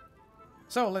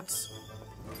 So let's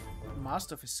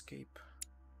Master of Escape.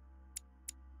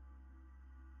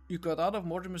 You got out of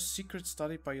Mortimer's secret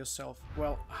study by yourself.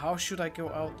 Well, how should I go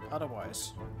out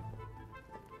otherwise?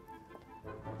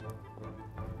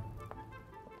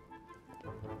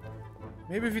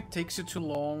 Maybe if it takes you too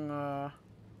long,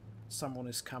 someone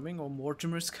is coming, or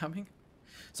Mortimer is coming.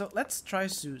 So let's try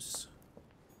Zeus.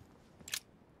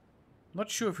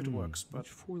 Not sure if it works, but...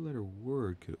 Which four-letter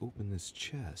word could open this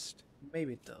chest?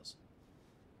 Maybe it does.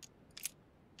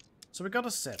 So we got a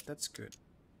Z, that's good.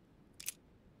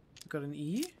 We got an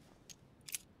E.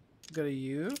 We got a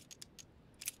U.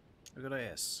 We got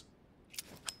a S.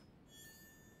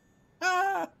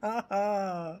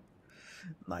 Ah!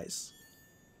 Nice.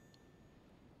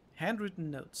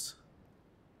 Handwritten notes.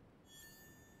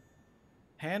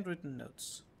 Handwritten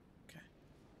notes. Okay.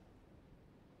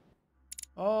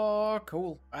 Oh,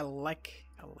 cool. I like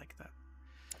that.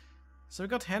 So we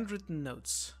got handwritten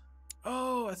notes.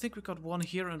 Oh, I think we got one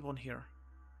here and one here.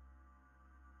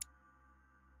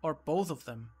 Or both of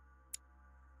them.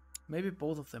 Maybe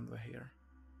both of them were here.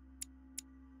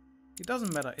 It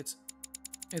doesn't matter. It's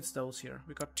those here.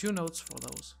 We got 2 notes for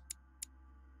those.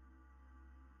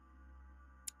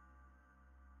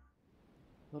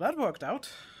 Well, that worked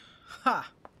out.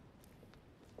 Ha!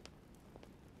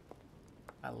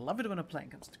 I love it when a plan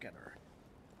comes together.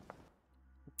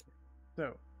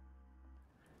 So,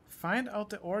 find out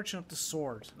the origin of the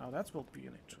sword. Now that will be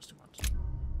an interesting one.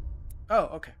 Oh,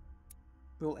 okay.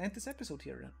 We'll end this episode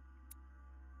here then.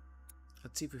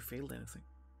 Let's see if we failed anything.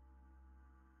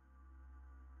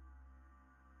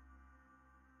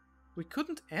 We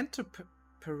couldn't enter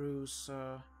Peru's...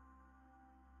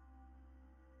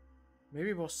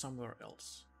 Maybe it was somewhere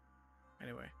else.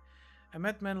 Anyway. I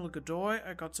met Manuel Godoy.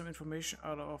 I got some information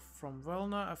from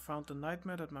Velna. I found the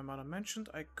nightmare that my mother mentioned.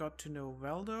 I got to know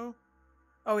Valdo.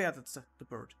 Oh yeah, that's the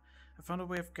bird. I found a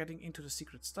way of getting into the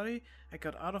secret study. I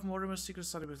got out of Mortimer's secret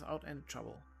study without any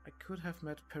trouble. I could have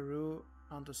met Peru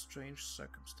under strange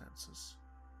circumstances.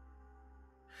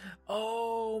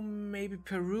 Oh, maybe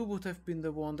Peru would have been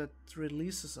the one that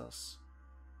releases us.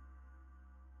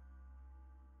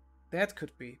 That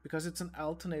could be, because it's an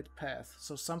alternate path.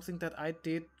 So something that I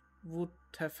did would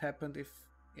have happened if...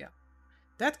 Yeah.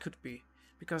 That could be,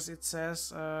 because it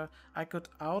says I got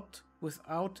out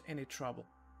without any trouble.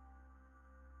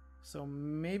 So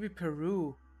maybe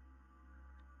Peru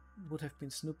would have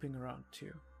been snooping around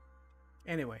too.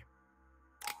 Anyway.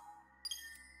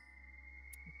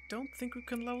 Don't think we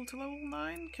can level to level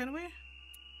 9, can we?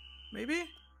 Maybe?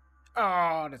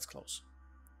 Oh, that's close.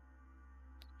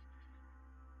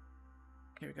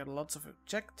 Okay, we got lots of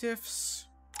objectives.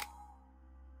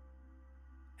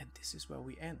 And this is where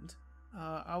we end.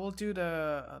 I will do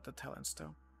the talents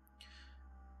though.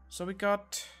 So we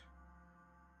got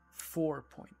 4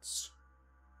 points.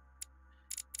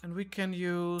 And we can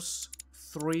use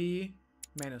 3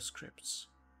 manuscripts.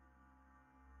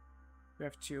 We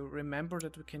have to remember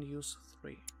that we can use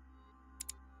 3.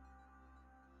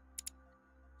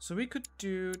 So we could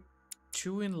do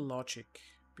 2 in logic,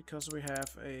 because we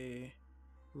have a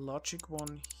logic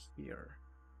one here.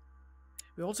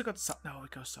 We also got we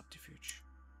got subterfuge.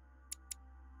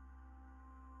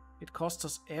 It costs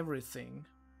us everything.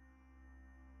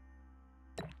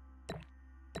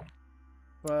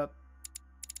 But,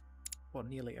 well,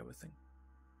 nearly everything.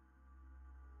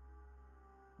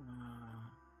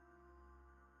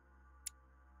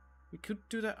 We could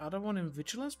do the other one in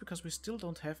vigilance, because we still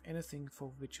don't have anything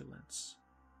for vigilance.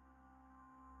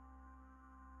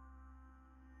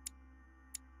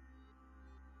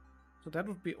 So that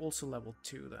would be also level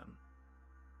 2 then.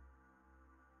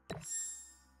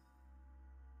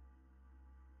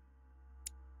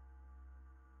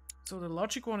 So the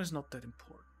logic one is not that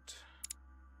important.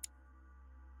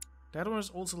 That one is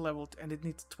also leveled and it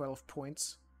needs 12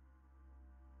 points.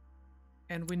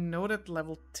 And we know that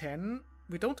level 10,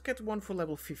 we don't get one for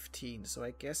level 15, so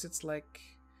I guess it's like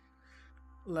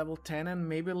level 10 and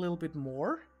maybe a little bit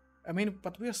more. I mean,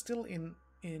 but we are still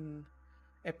in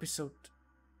episode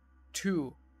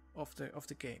 2 of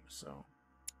the game, so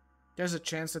there's a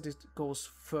chance that it goes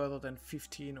further than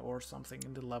 15 or something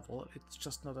in the level. It's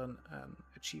just not an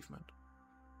achievement.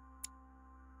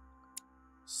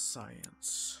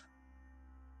 Science.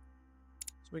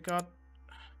 So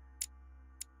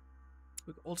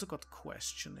we also got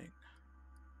questioning,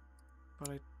 but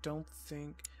I don't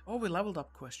think... Oh, we leveled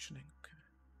up questioning. Okay.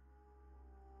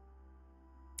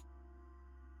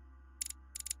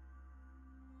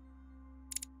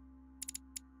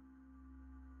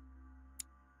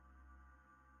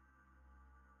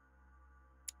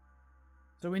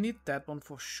 So we need that one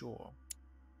for sure.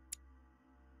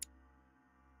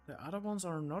 The other ones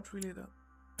are not really that...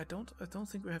 I don't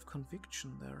think we have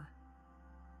conviction there.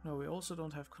 No, we also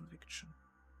don't have conviction.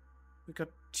 We got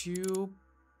 2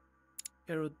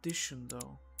 erudition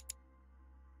though.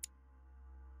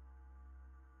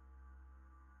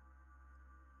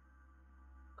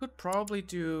 Could probably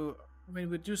do, I mean,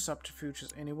 we do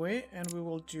subterfuges anyway, and we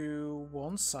will do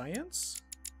 1 science.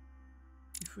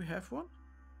 If we have one.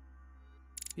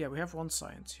 Yeah, we have 1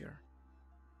 science here.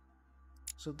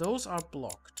 So those are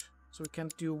blocked. So we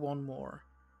can't do 1 more.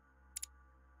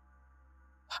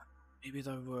 Maybe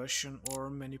diversion or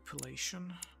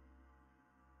manipulation.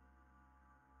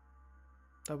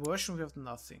 Diversion, we have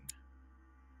nothing.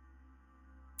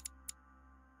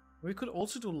 We could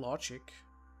also do logic.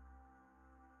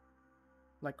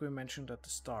 Like we mentioned at the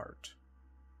start.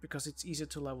 Because it's easier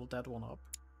to level that one up.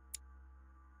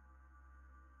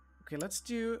 Okay, let's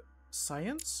do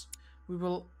science. We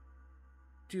will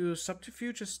do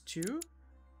subterfuges 2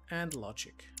 and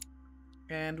logic.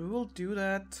 And we will do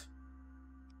that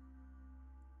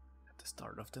at the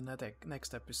start of the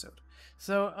next episode.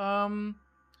 So,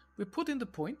 we put in the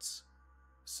points.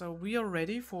 So we are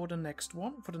ready for the next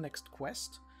one, for the next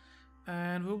quest.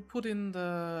 And we'll put in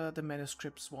the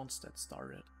manuscripts once that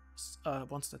started.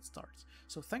 Once that starts.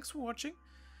 So thanks for watching.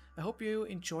 I hope you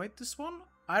enjoyed this one.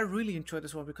 I really enjoyed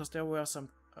this one because there were some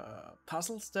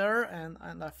puzzles there, and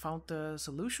I found the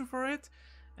solution for it,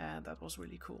 and that was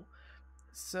really cool.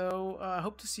 So I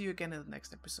hope to see you again in the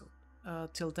next episode.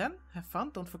 Till then, have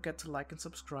fun. Don't forget to like and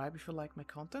subscribe if you like my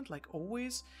content, like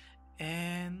always,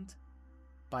 and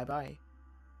bye bye.